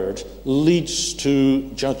word leads to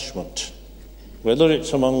judgment, whether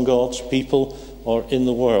it's among God's people or in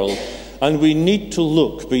the world. And we need to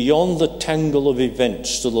look beyond the tangle of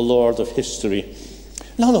events to the Lord of history.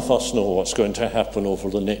 None of us know what's going to happen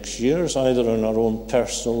over the next years, either in our own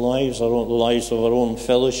personal lives, the lives of our own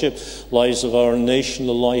fellowship, lives of our nation,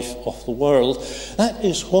 the life of the world. That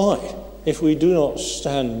is why, if we do not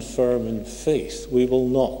stand firm in faith, we will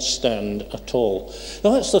not stand at all.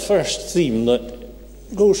 Now that's the first theme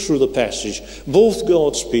that goes through the passage. Both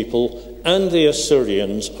God's people and the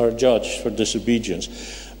Assyrians are judged for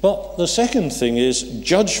disobedience. But the second thing is,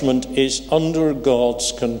 judgment is under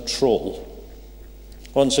God's control.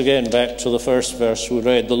 Once again, back to the first verse we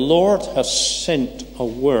read, the Lord has sent a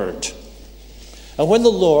word. And when the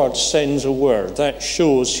Lord sends a word, that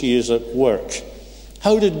shows he is at work.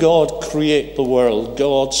 How did God create the world?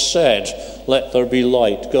 God said, let there be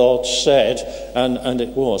light. God said, and it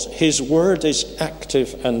was. His word is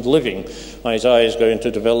active and living. Isaiah is going to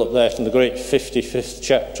develop that in the great 55th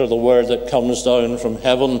chapter, the word that comes down from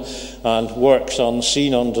heaven and works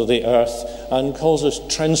unseen under the earth and causes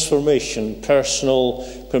transformation, personal,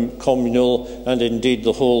 communal, and indeed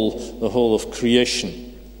the whole of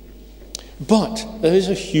creation. But there is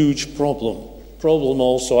a huge problem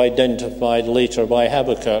also identified later by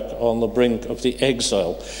Habakkuk on the brink of the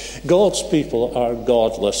exile. God's people are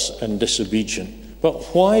godless and disobedient. But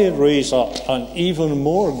why raise up an even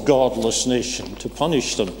more godless nation to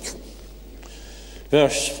punish them?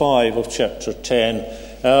 Verse 5 of chapter 10,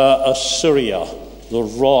 Assyria, the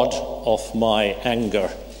rod of my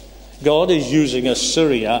anger. God is using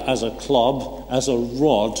Assyria as a club, as a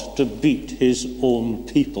rod to beat his own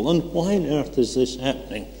people. And why on earth is this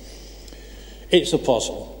happening? It's a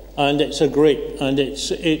puzzle, and it's a great, and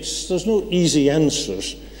there's no easy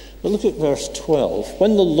answers. But look at verse 12.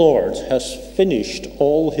 When the Lord has finished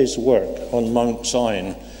all his work on Mount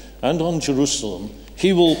Zion and on Jerusalem,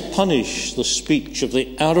 he will punish the speech of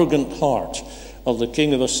the arrogant heart of the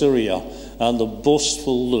king of Assyria and the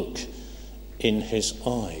boastful look in his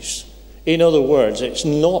eyes. In other words, it's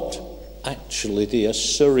not actually the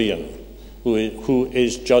Assyrian who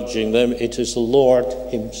is judging them, it is the Lord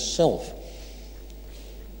himself.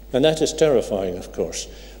 And that is terrifying, of course.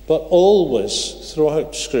 But always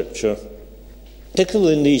throughout Scripture,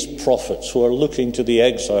 particularly in these prophets who are looking to the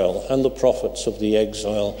exile and the prophets of the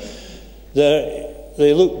exile,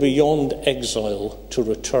 they look beyond exile to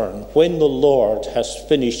return when the Lord has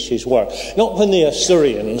finished his work. Not when the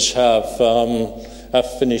Assyrians have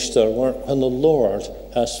finished their work, when the Lord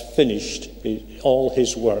has finished all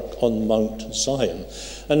his work on Mount Zion.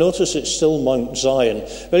 And notice it's still Mount Zion.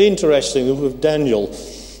 Very interesting with Daniel.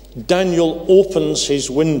 Daniel opens his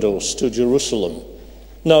windows to Jerusalem.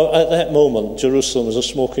 Now, at that moment, Jerusalem is a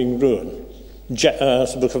smoking ruin.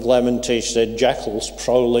 The book of Lamentations said, jackals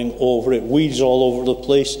prowling over it, weeds all over the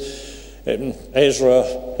place.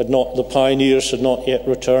 The pioneers had not yet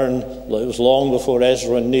returned. It was long before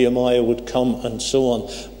Ezra and Nehemiah would come and so on.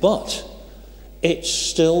 But it's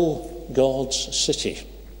still God's city.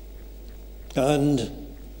 And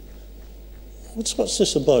what's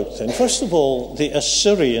this about then? First of all, the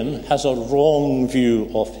Assyrian has a wrong view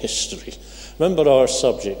of history. Remember our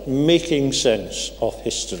subject, making sense of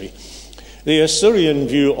history. The Assyrian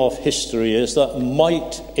view of history is that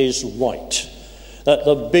might is right, that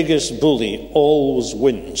the biggest bully always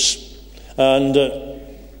wins. And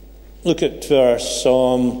look at verse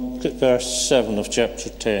 7 of chapter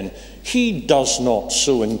 10. He does not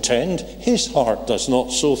so intend, his heart does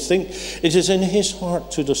not so think. It is in his heart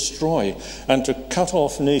to destroy and to cut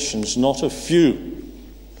off nations, not a few.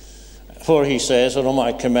 For he says, are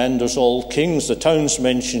my commanders all kings? The towns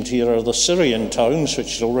mentioned here are the Syrian towns,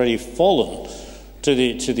 which had already fallen to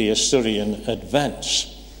the Assyrian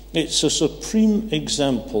advance. It's a supreme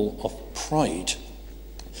example of pride.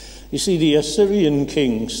 You see, the Assyrian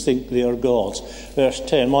kings think they are gods. Verse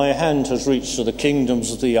 10, my hand has reached to the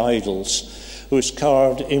kingdoms of the idols, whose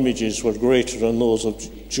carved images were greater than those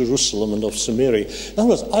of Jerusalem and of Samaria. In other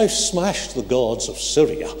words, I've smashed the gods of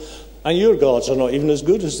Syria, and your gods are not even as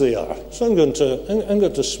good as they are. So I'm going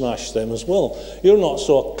to smash them as well. You're not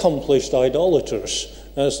so accomplished idolaters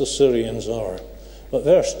as the Syrians are. But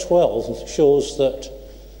verse 12 shows that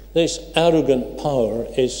this arrogant power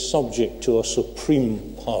is subject to a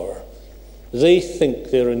supreme power. They think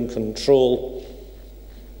they're in control,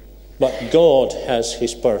 but God has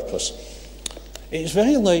his purpose. It's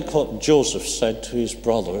very like what Joseph said to his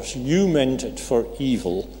brothers. You meant it for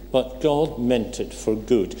evil, but God meant it for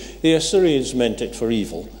good. The Assyrians meant it for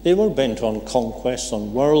evil. They were bent on conquest,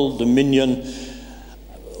 on world dominion,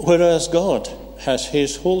 whereas God has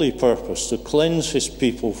his holy purpose to cleanse his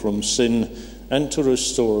people from sin and to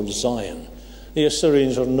restore Zion. The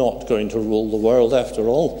Assyrians are not going to rule the world after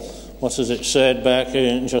all. What is it said back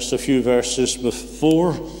in just a few verses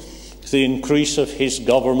before? The increase of his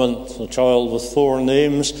government, the child with 4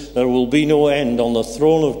 names, there will be no end on the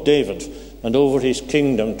throne of David and over his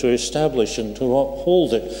kingdom to establish and to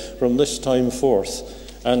uphold it from this time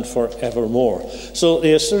forth and forevermore. So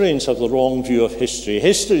the Assyrians have the wrong view of history.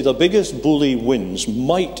 History, the biggest bully wins.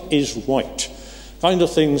 Might is right. Kind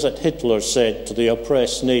of things that Hitler said to the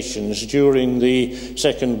oppressed nations during the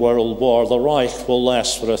Second World War. The Reich will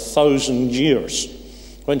last for 1,000 years.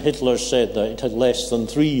 When Hitler said that, it had less than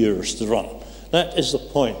 3 years to run. That is the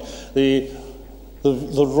point. The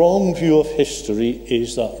wrong view of history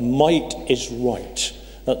is that might is right,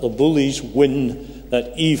 that the bullies win,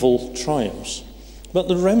 that evil triumphs. But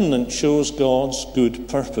the remnant shows God's good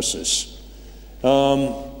purposes.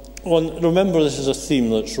 Remember, this is a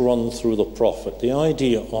theme that's run through the prophet, the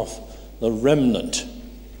idea of the remnant,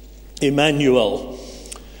 Emmanuel,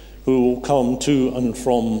 who will come to and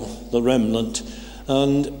from the remnant.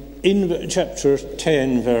 And in chapter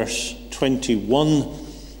 10, verse 21,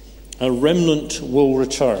 a remnant will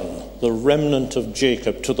return, the remnant of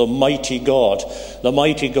Jacob, to the mighty God. The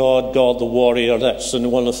mighty God, God the warrior, that's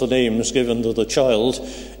one of the names given to the child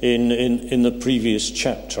in the previous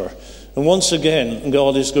chapter. And once again,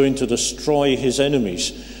 God is going to destroy his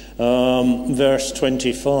enemies. Verse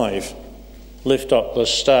 25, lift up the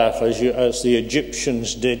staff as the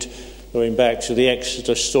Egyptians did, going back to the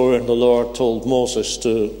Exodus story, and the Lord told Moses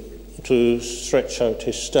to stretch out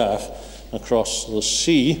his staff across the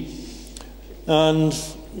sea. And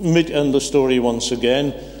the story once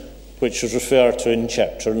again, which is referred to in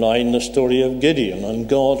chapter 9, the story of Gideon and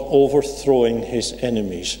God overthrowing his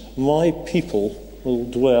enemies. My people who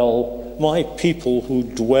dwell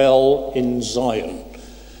in Zion.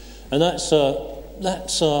 And that's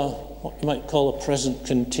what you might call a present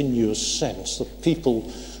continuous sense, the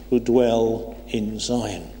people who dwell in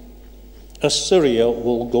Zion. Assyria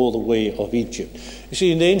will go the way of Egypt. You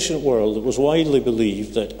see, in the ancient world, it was widely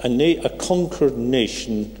believed that a conquered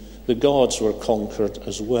nation, the gods were conquered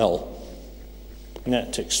as well. And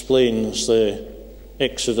that explains the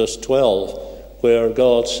Exodus 12, where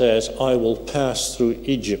God says, I will pass through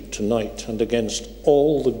Egypt tonight, and against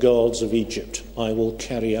all the gods of Egypt I will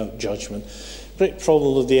carry out judgment. The great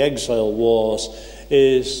problem of the exile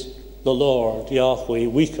is the Lord, Yahweh,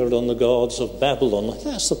 weaker than the gods of Babylon.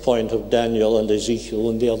 That's the point of Daniel and Ezekiel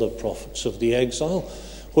and the other prophets of the exile.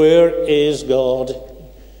 Where is God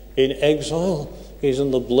in exile? He's in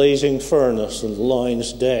the blazing furnace and the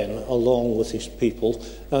lion's den along with his people,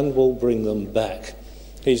 and will bring them back.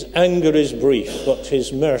 His anger is brief, but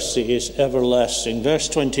his mercy is everlasting. Verse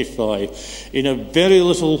 25, in a very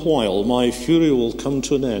little while my fury will come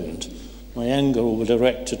to an end. My anger will be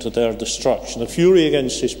directed to their destruction. The fury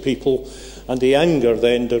against his people, and the anger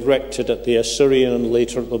then directed at the Assyrian and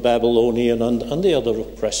later the Babylonian and the other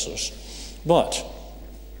oppressors. But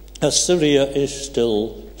Assyria is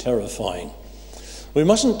still terrifying. We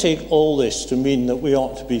mustn't take all this to mean that we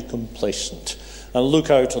ought to be complacent and look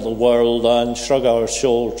out at the world and shrug our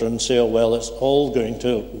shoulders and say, oh, well, it's all going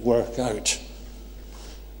to work out.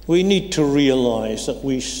 We need to realize that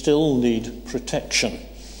we still need protection.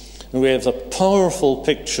 And we have a powerful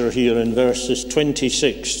picture here in verses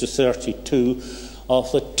 26 to 32 of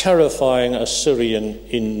the terrifying Assyrian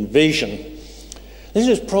invasion. This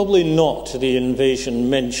is probably not the invasion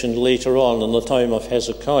mentioned later on in the time of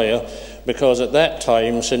Hezekiah, because at that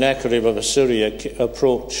time Sennacherib of Assyria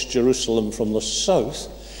approached Jerusalem from the south.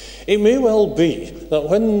 It may well be that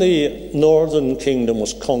when the northern kingdom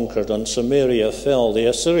was conquered and Samaria fell, the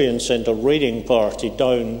Assyrians sent a raiding party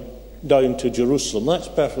down to Jerusalem. That's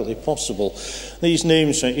perfectly possible. These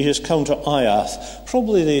names, he has come to Aiath,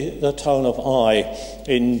 probably the town of Ai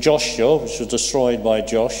in Joshua, which was destroyed by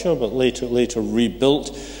Joshua, but later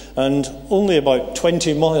rebuilt, and only about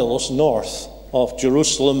 20 miles north of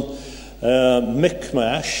Jerusalem,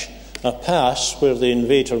 Michmash, a pass where the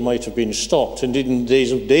invader might have been stopped. Indeed, in the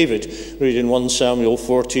days of David, read in 1 Samuel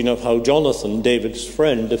 14 of how Jonathan, David's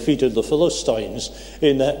friend, defeated the Philistines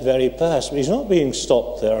in that very pass. But he's not being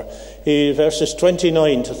stopped there. Verses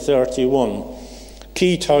 29 to 31,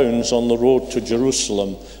 key towns on the road to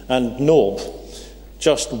Jerusalem, and Nob,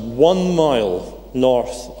 just 1 mile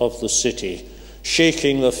north of the city,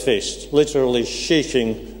 shaking the fist, literally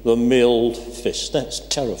shaking the mailed fist. That's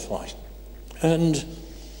terrifying. And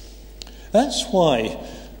that's why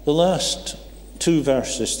the last two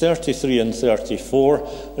verses, 33 and 34,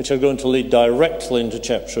 which are going to lead directly into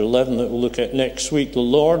chapter 11 that we'll look at next week, the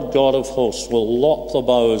Lord God of hosts will lop the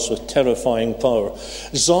boughs with terrifying power.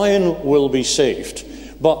 Zion will be saved,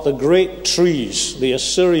 but the great trees, the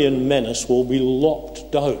Assyrian menace, will be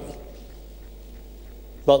lopped down.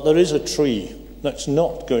 But there is a tree that's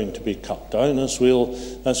not going to be cut down, as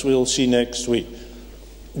we'll see next week.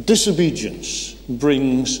 Disobedience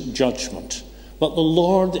brings judgment, but the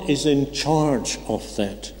Lord is in charge of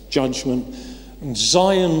that judgment.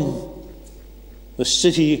 Zion, the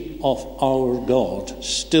city of our God,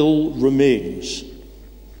 still remains.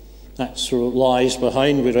 That's what lies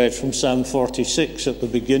behind. We read from Psalm 46 at the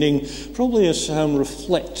beginning, probably a psalm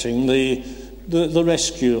reflecting the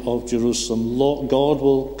rescue of Jerusalem. God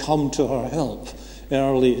will come to her help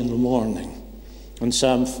early in the morning. And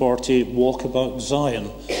Psalm 40, walk about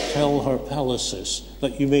Zion, tell her palaces,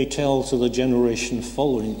 that you may tell to the generation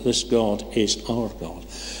following, this God is our God.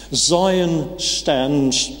 Zion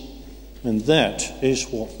stands, and that is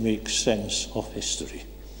what makes sense of history.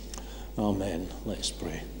 Amen. Let's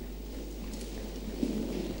pray.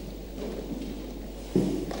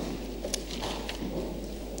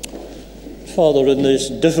 Father, in this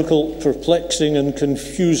difficult, perplexing and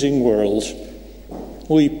confusing world,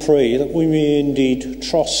 we pray that we may indeed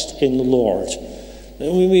trust in the Lord,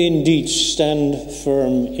 that we may indeed stand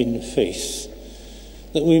firm in faith,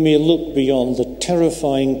 that we may look beyond the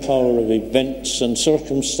terrifying power of events and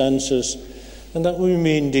circumstances, and that we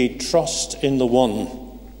may indeed trust in the one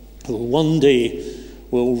who one day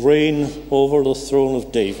will reign over the throne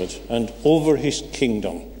of David and over his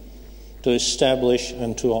kingdom to establish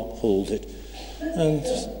and to uphold it. And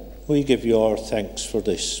we give you our thanks for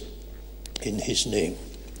this. In his name,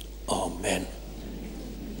 amen.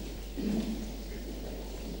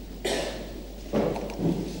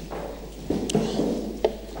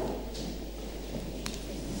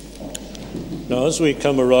 Now, as we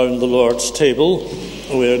come around the Lord's table,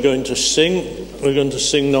 we are going to sing. We're going to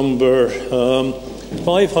sing number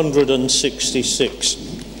 566.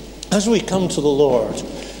 As we come to the Lord,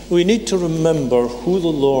 we need to remember who the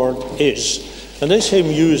Lord is. And this hymn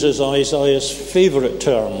uses Isaiah's favourite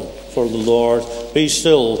term for the Lord: "Be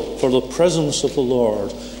still, for the presence of the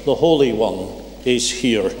Lord, the Holy One, is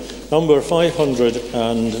here." Number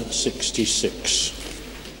 566.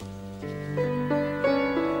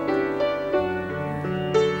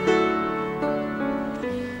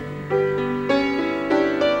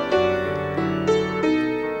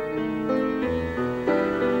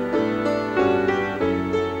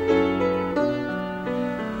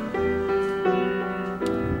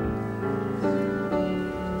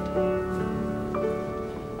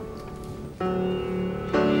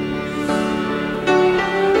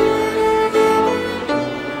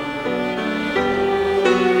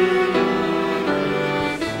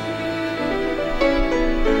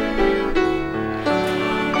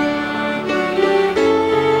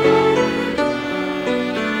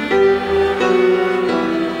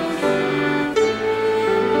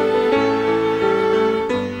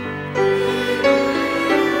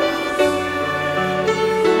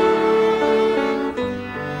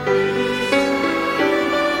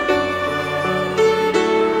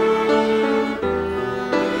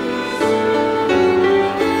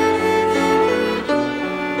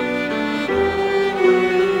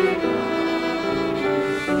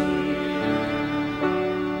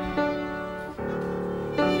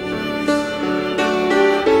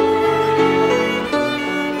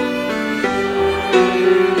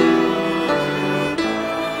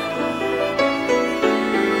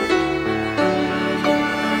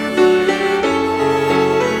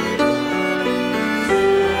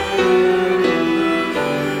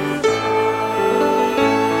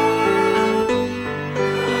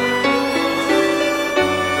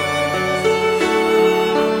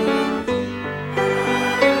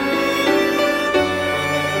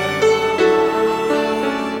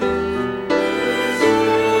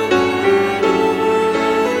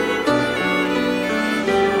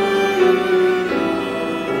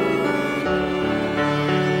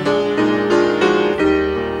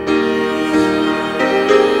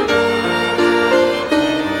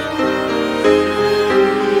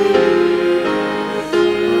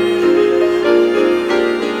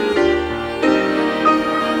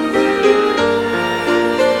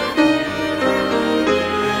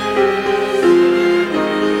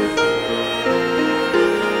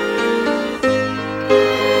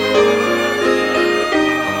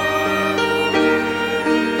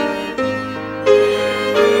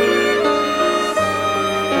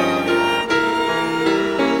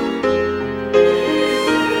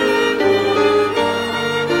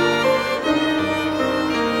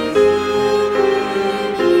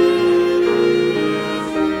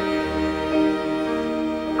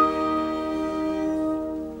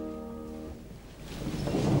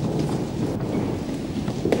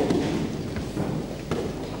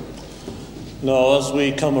 Now, as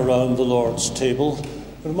we come around the Lord's table,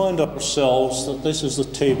 remind ourselves that this is the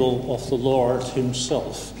table of the Lord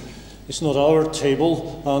himself. It's not our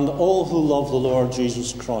table, and all who love the Lord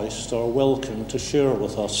Jesus Christ are welcome to share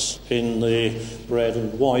with us in the bread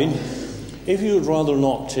and wine. If you would rather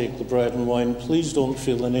not take the bread and wine, please don't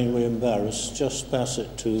feel in any way embarrassed. Just pass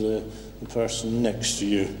it to the person next to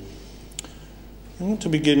you. I'm going to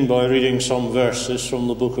begin by reading some verses from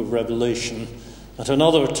the book of Revelation. At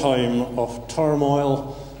another time of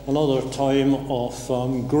turmoil, another time of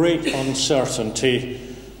great uncertainty,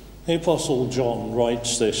 the Apostle John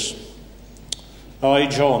writes this: "I,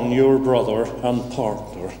 John, your brother and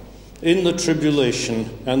partner, in the tribulation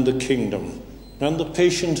and the kingdom and the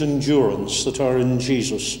patient endurance that are in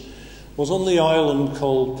Jesus, was on the island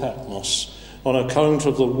called Patmos on account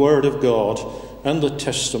of the word of God and the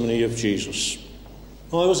testimony of Jesus.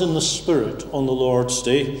 I was in the Spirit on the Lord's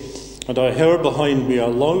day, and I heard behind me a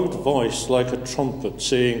loud voice like a trumpet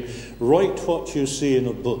saying, 'Write what you see in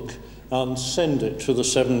a book and send it to the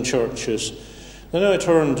 7 churches.' Then I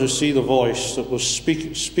turned to see the voice that was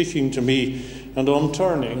speaking to me, and on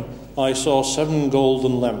turning I saw 7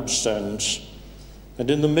 golden lampstands. And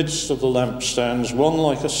in the midst of the lampstands, one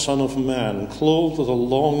like a son of man, clothed with a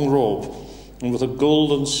long robe and with a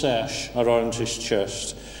golden sash around his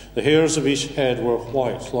chest. The hairs of his head were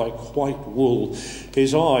white, like white wool.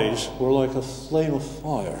 His eyes were like a flame of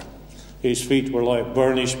fire. His feet were like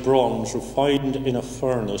burnished bronze refined in a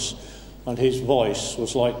furnace, and his voice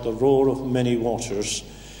was like the roar of many waters.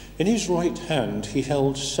 In his right hand he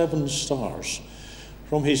held 7 stars.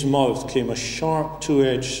 From his mouth came a sharp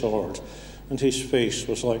 2-edged sword, and his face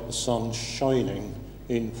was like the sun shining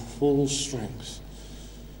in full strength.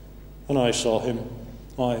 When I saw him,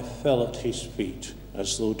 I fell at his feet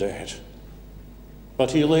as though dead.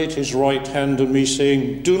 But he laid his right hand on me,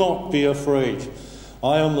 saying, "Do not be afraid.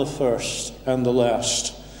 I am the first and the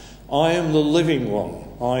last. I am the living one.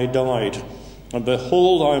 I died, and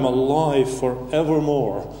behold, I am alive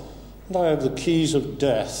forevermore, and I have the keys of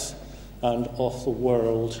death and of the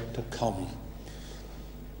world to come."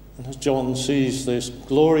 And as John sees this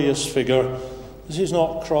glorious figure, this is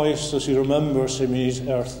not Christ as he remembers him in his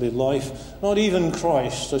earthly life, not even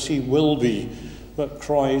Christ as he will be, but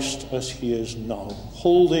Christ as he is now,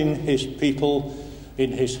 holding his people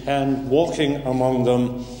in his hand, walking among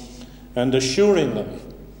them, and assuring them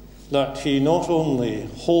that he not only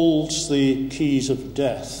holds the keys of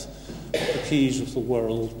death, but the keys of the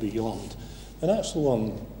world beyond. And that's the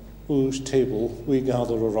one whose table we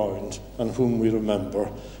gather around and whom we remember.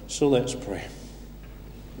 So let's pray.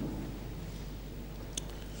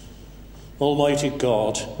 Almighty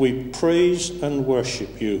God, we praise and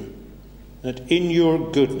worship you, that in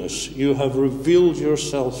your goodness you have revealed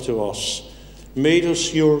yourself to us, made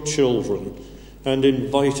us your children, and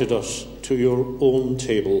invited us to your own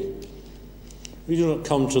table. We do not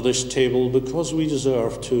come to this table because we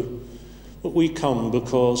deserve to, but we come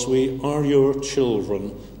because we are your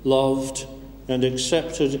children, loved and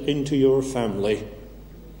accepted into your family.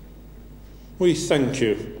 We thank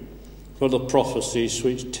you for the prophecies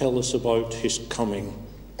which tell us about his coming.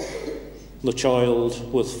 The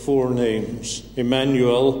child with 4 names,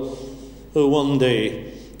 Emmanuel, who one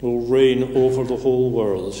day will reign over the whole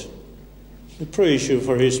world. We praise you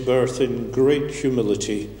for his birth in great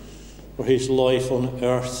humility, for his life on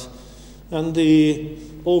earth, and the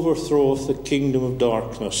overthrow of the kingdom of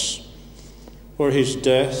darkness, for his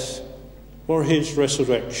death, for his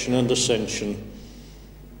resurrection and ascension,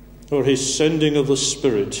 for his sending of the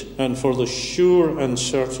Spirit, and for the sure and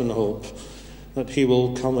certain hope that he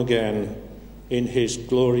will come again in his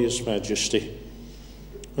glorious majesty.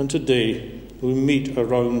 And today we meet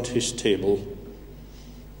around his table.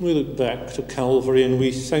 We look back to Calvary and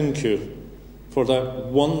we thank you for that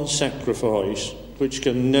one sacrifice which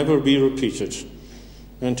can never be repeated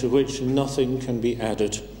and to which nothing can be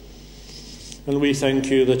added. And we thank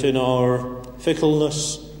you that in our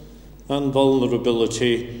fickleness and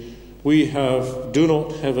vulnerability we do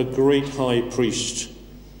not have a great high priest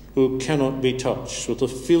who cannot be touched with the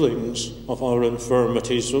feelings of our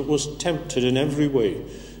infirmities, but was tempted in every way,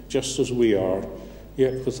 just as we are,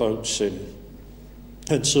 yet without sin.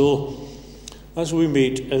 And so, as we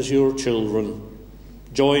meet as your children,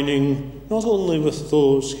 joining not only with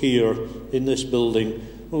those here in this building,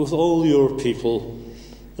 but with all your people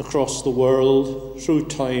across the world, through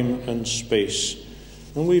time and space,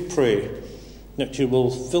 and we pray that you will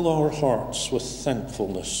fill our hearts with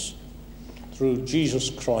thankfulness through Jesus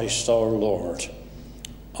Christ our Lord.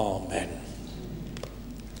 Amen.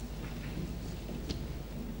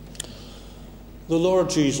 The Lord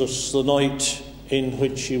Jesus, the night in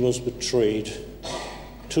which he was betrayed,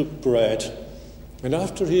 took bread, and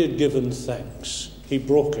after he had given thanks, he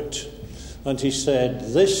broke it, and he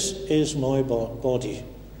said, "This is my body,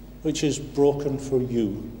 which is broken for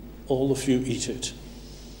you. All of you eat it."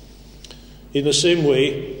 In the same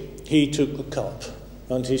way, he took the cup,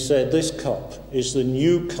 and he said, "This cup is the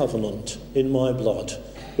new covenant in my blood,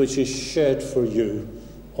 which is shed for you.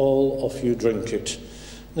 All of you drink it."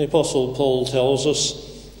 The Apostle Paul tells us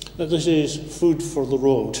that this is food for the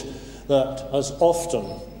road, that as often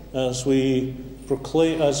as we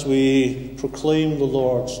proclaim the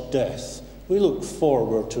Lord's death, we look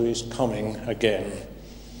forward to his coming again.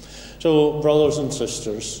 So, brothers and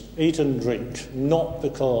sisters, eat and drink, not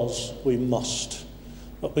because we must,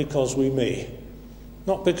 but because we may.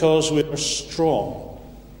 Not because we are strong,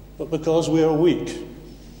 but because we are weak.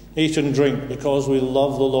 Eat and drink because we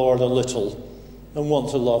love the Lord a little and want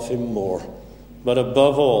to love him more. But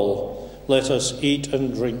above all, let us eat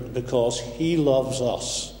and drink because he loves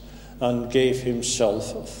us and gave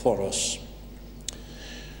himself for us.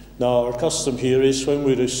 Now, our custom here is when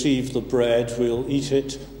we receive the bread, we'll eat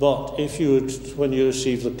it, but when you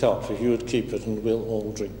receive the cup, if you would keep it and we'll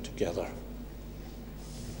all drink together.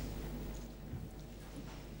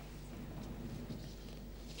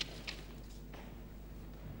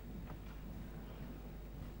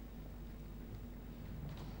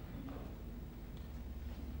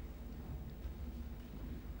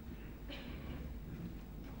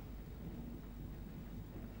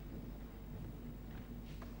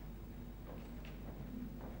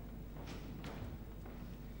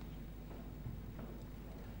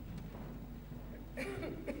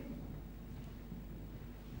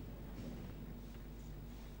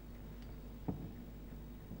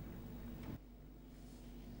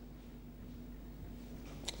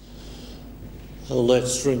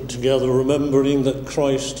 Let's drink together, remembering that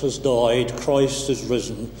Christ has died, Christ is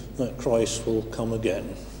risen, that Christ will come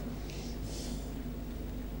again.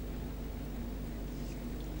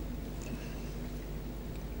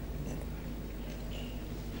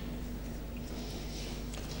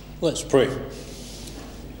 Let's pray.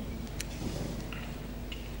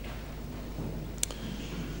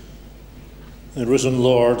 The risen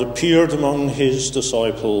Lord appeared among his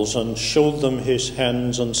disciples and showed them his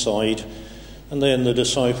hands and side. And then the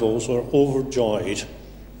disciples were overjoyed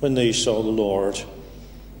when they saw the Lord.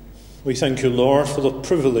 We thank you, Lord, for the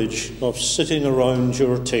privilege of sitting around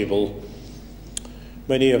your table.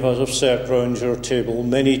 Many of us have sat around your table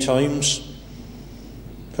many times,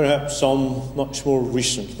 perhaps some much more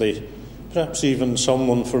recently, perhaps even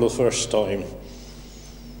someone for the first time.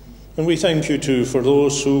 And we thank you too for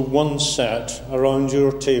those who once sat around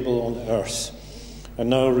your table on earth and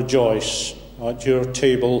now rejoice at your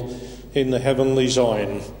table in the heavenly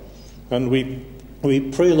Zion. And we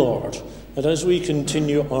pray, Lord, that as we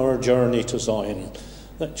continue our journey to Zion,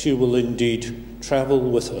 that you will indeed travel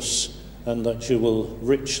with us and that you will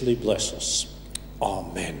richly bless us.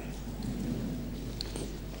 Amen.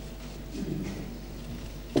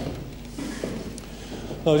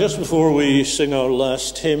 Now, just before we sing our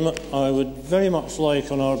last hymn, I would very much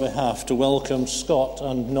like on our behalf to welcome Scott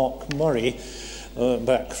and Knock Murray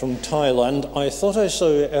back from Thailand. I thought I saw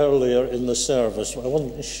you earlier in the service, but I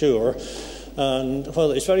wasn't sure. And,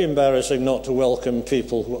 well, it's very embarrassing not to welcome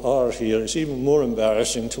people who are here. It's even more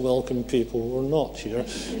embarrassing to welcome people who are not here.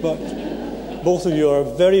 But both of you are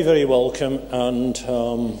very, very welcome, and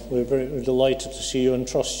we're delighted to see you and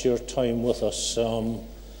trust your time with us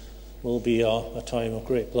will be a time of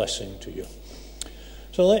great blessing to you.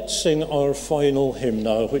 So let's sing our final hymn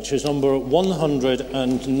now, which is number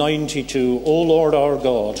 192. O Lord our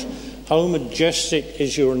God, how majestic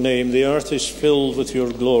is your name. The earth is filled with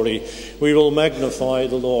your glory. We will magnify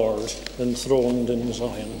the Lord enthroned in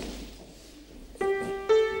Zion.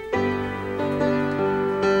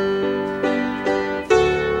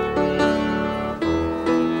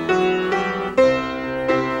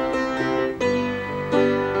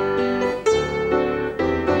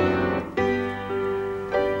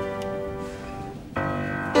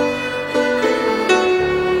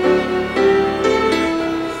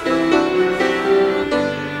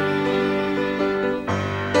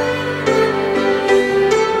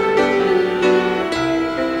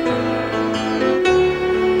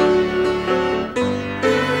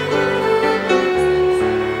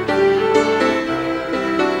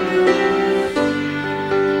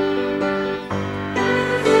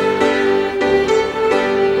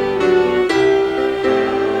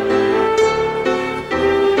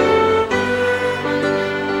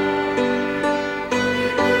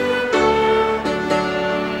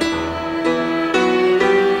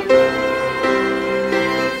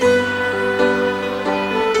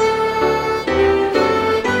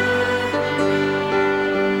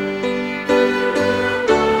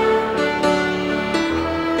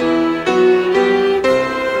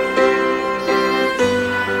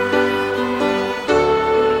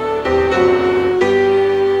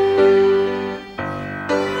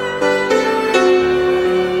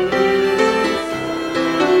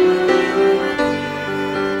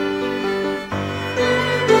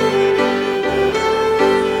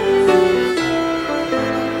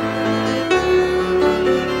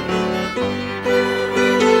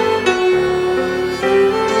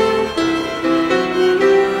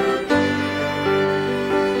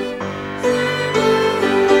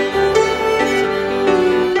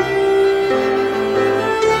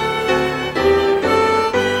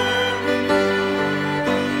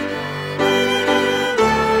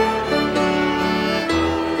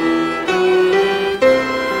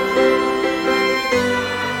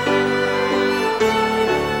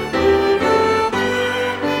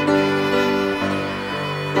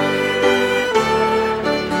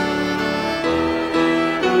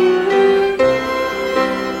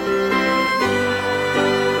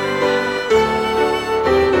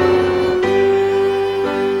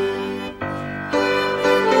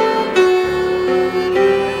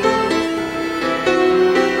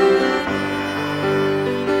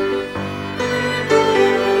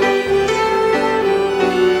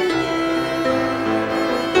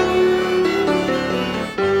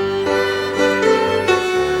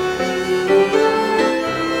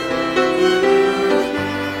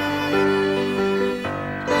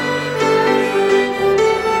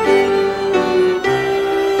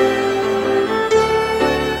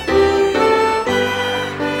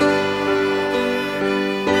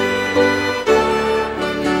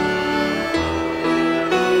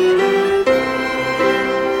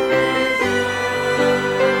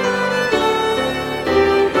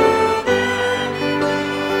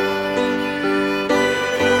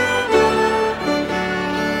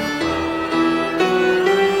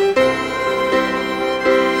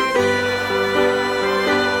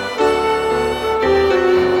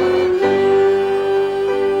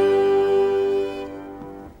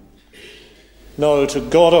 now to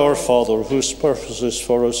God our Father, whose purposes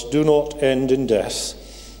for us do not end in death,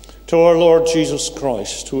 to our Lord Jesus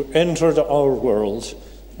Christ, who entered our world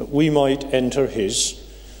that we might enter his,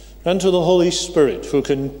 and to the Holy Spirit, who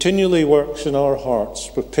continually works in our hearts,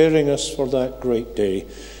 preparing us for that great day,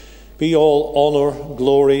 be all honour,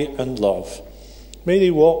 glory, and love. May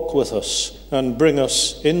they walk with us and bring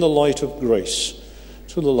us in the light of grace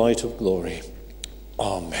to the light of glory.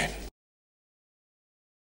 Amen.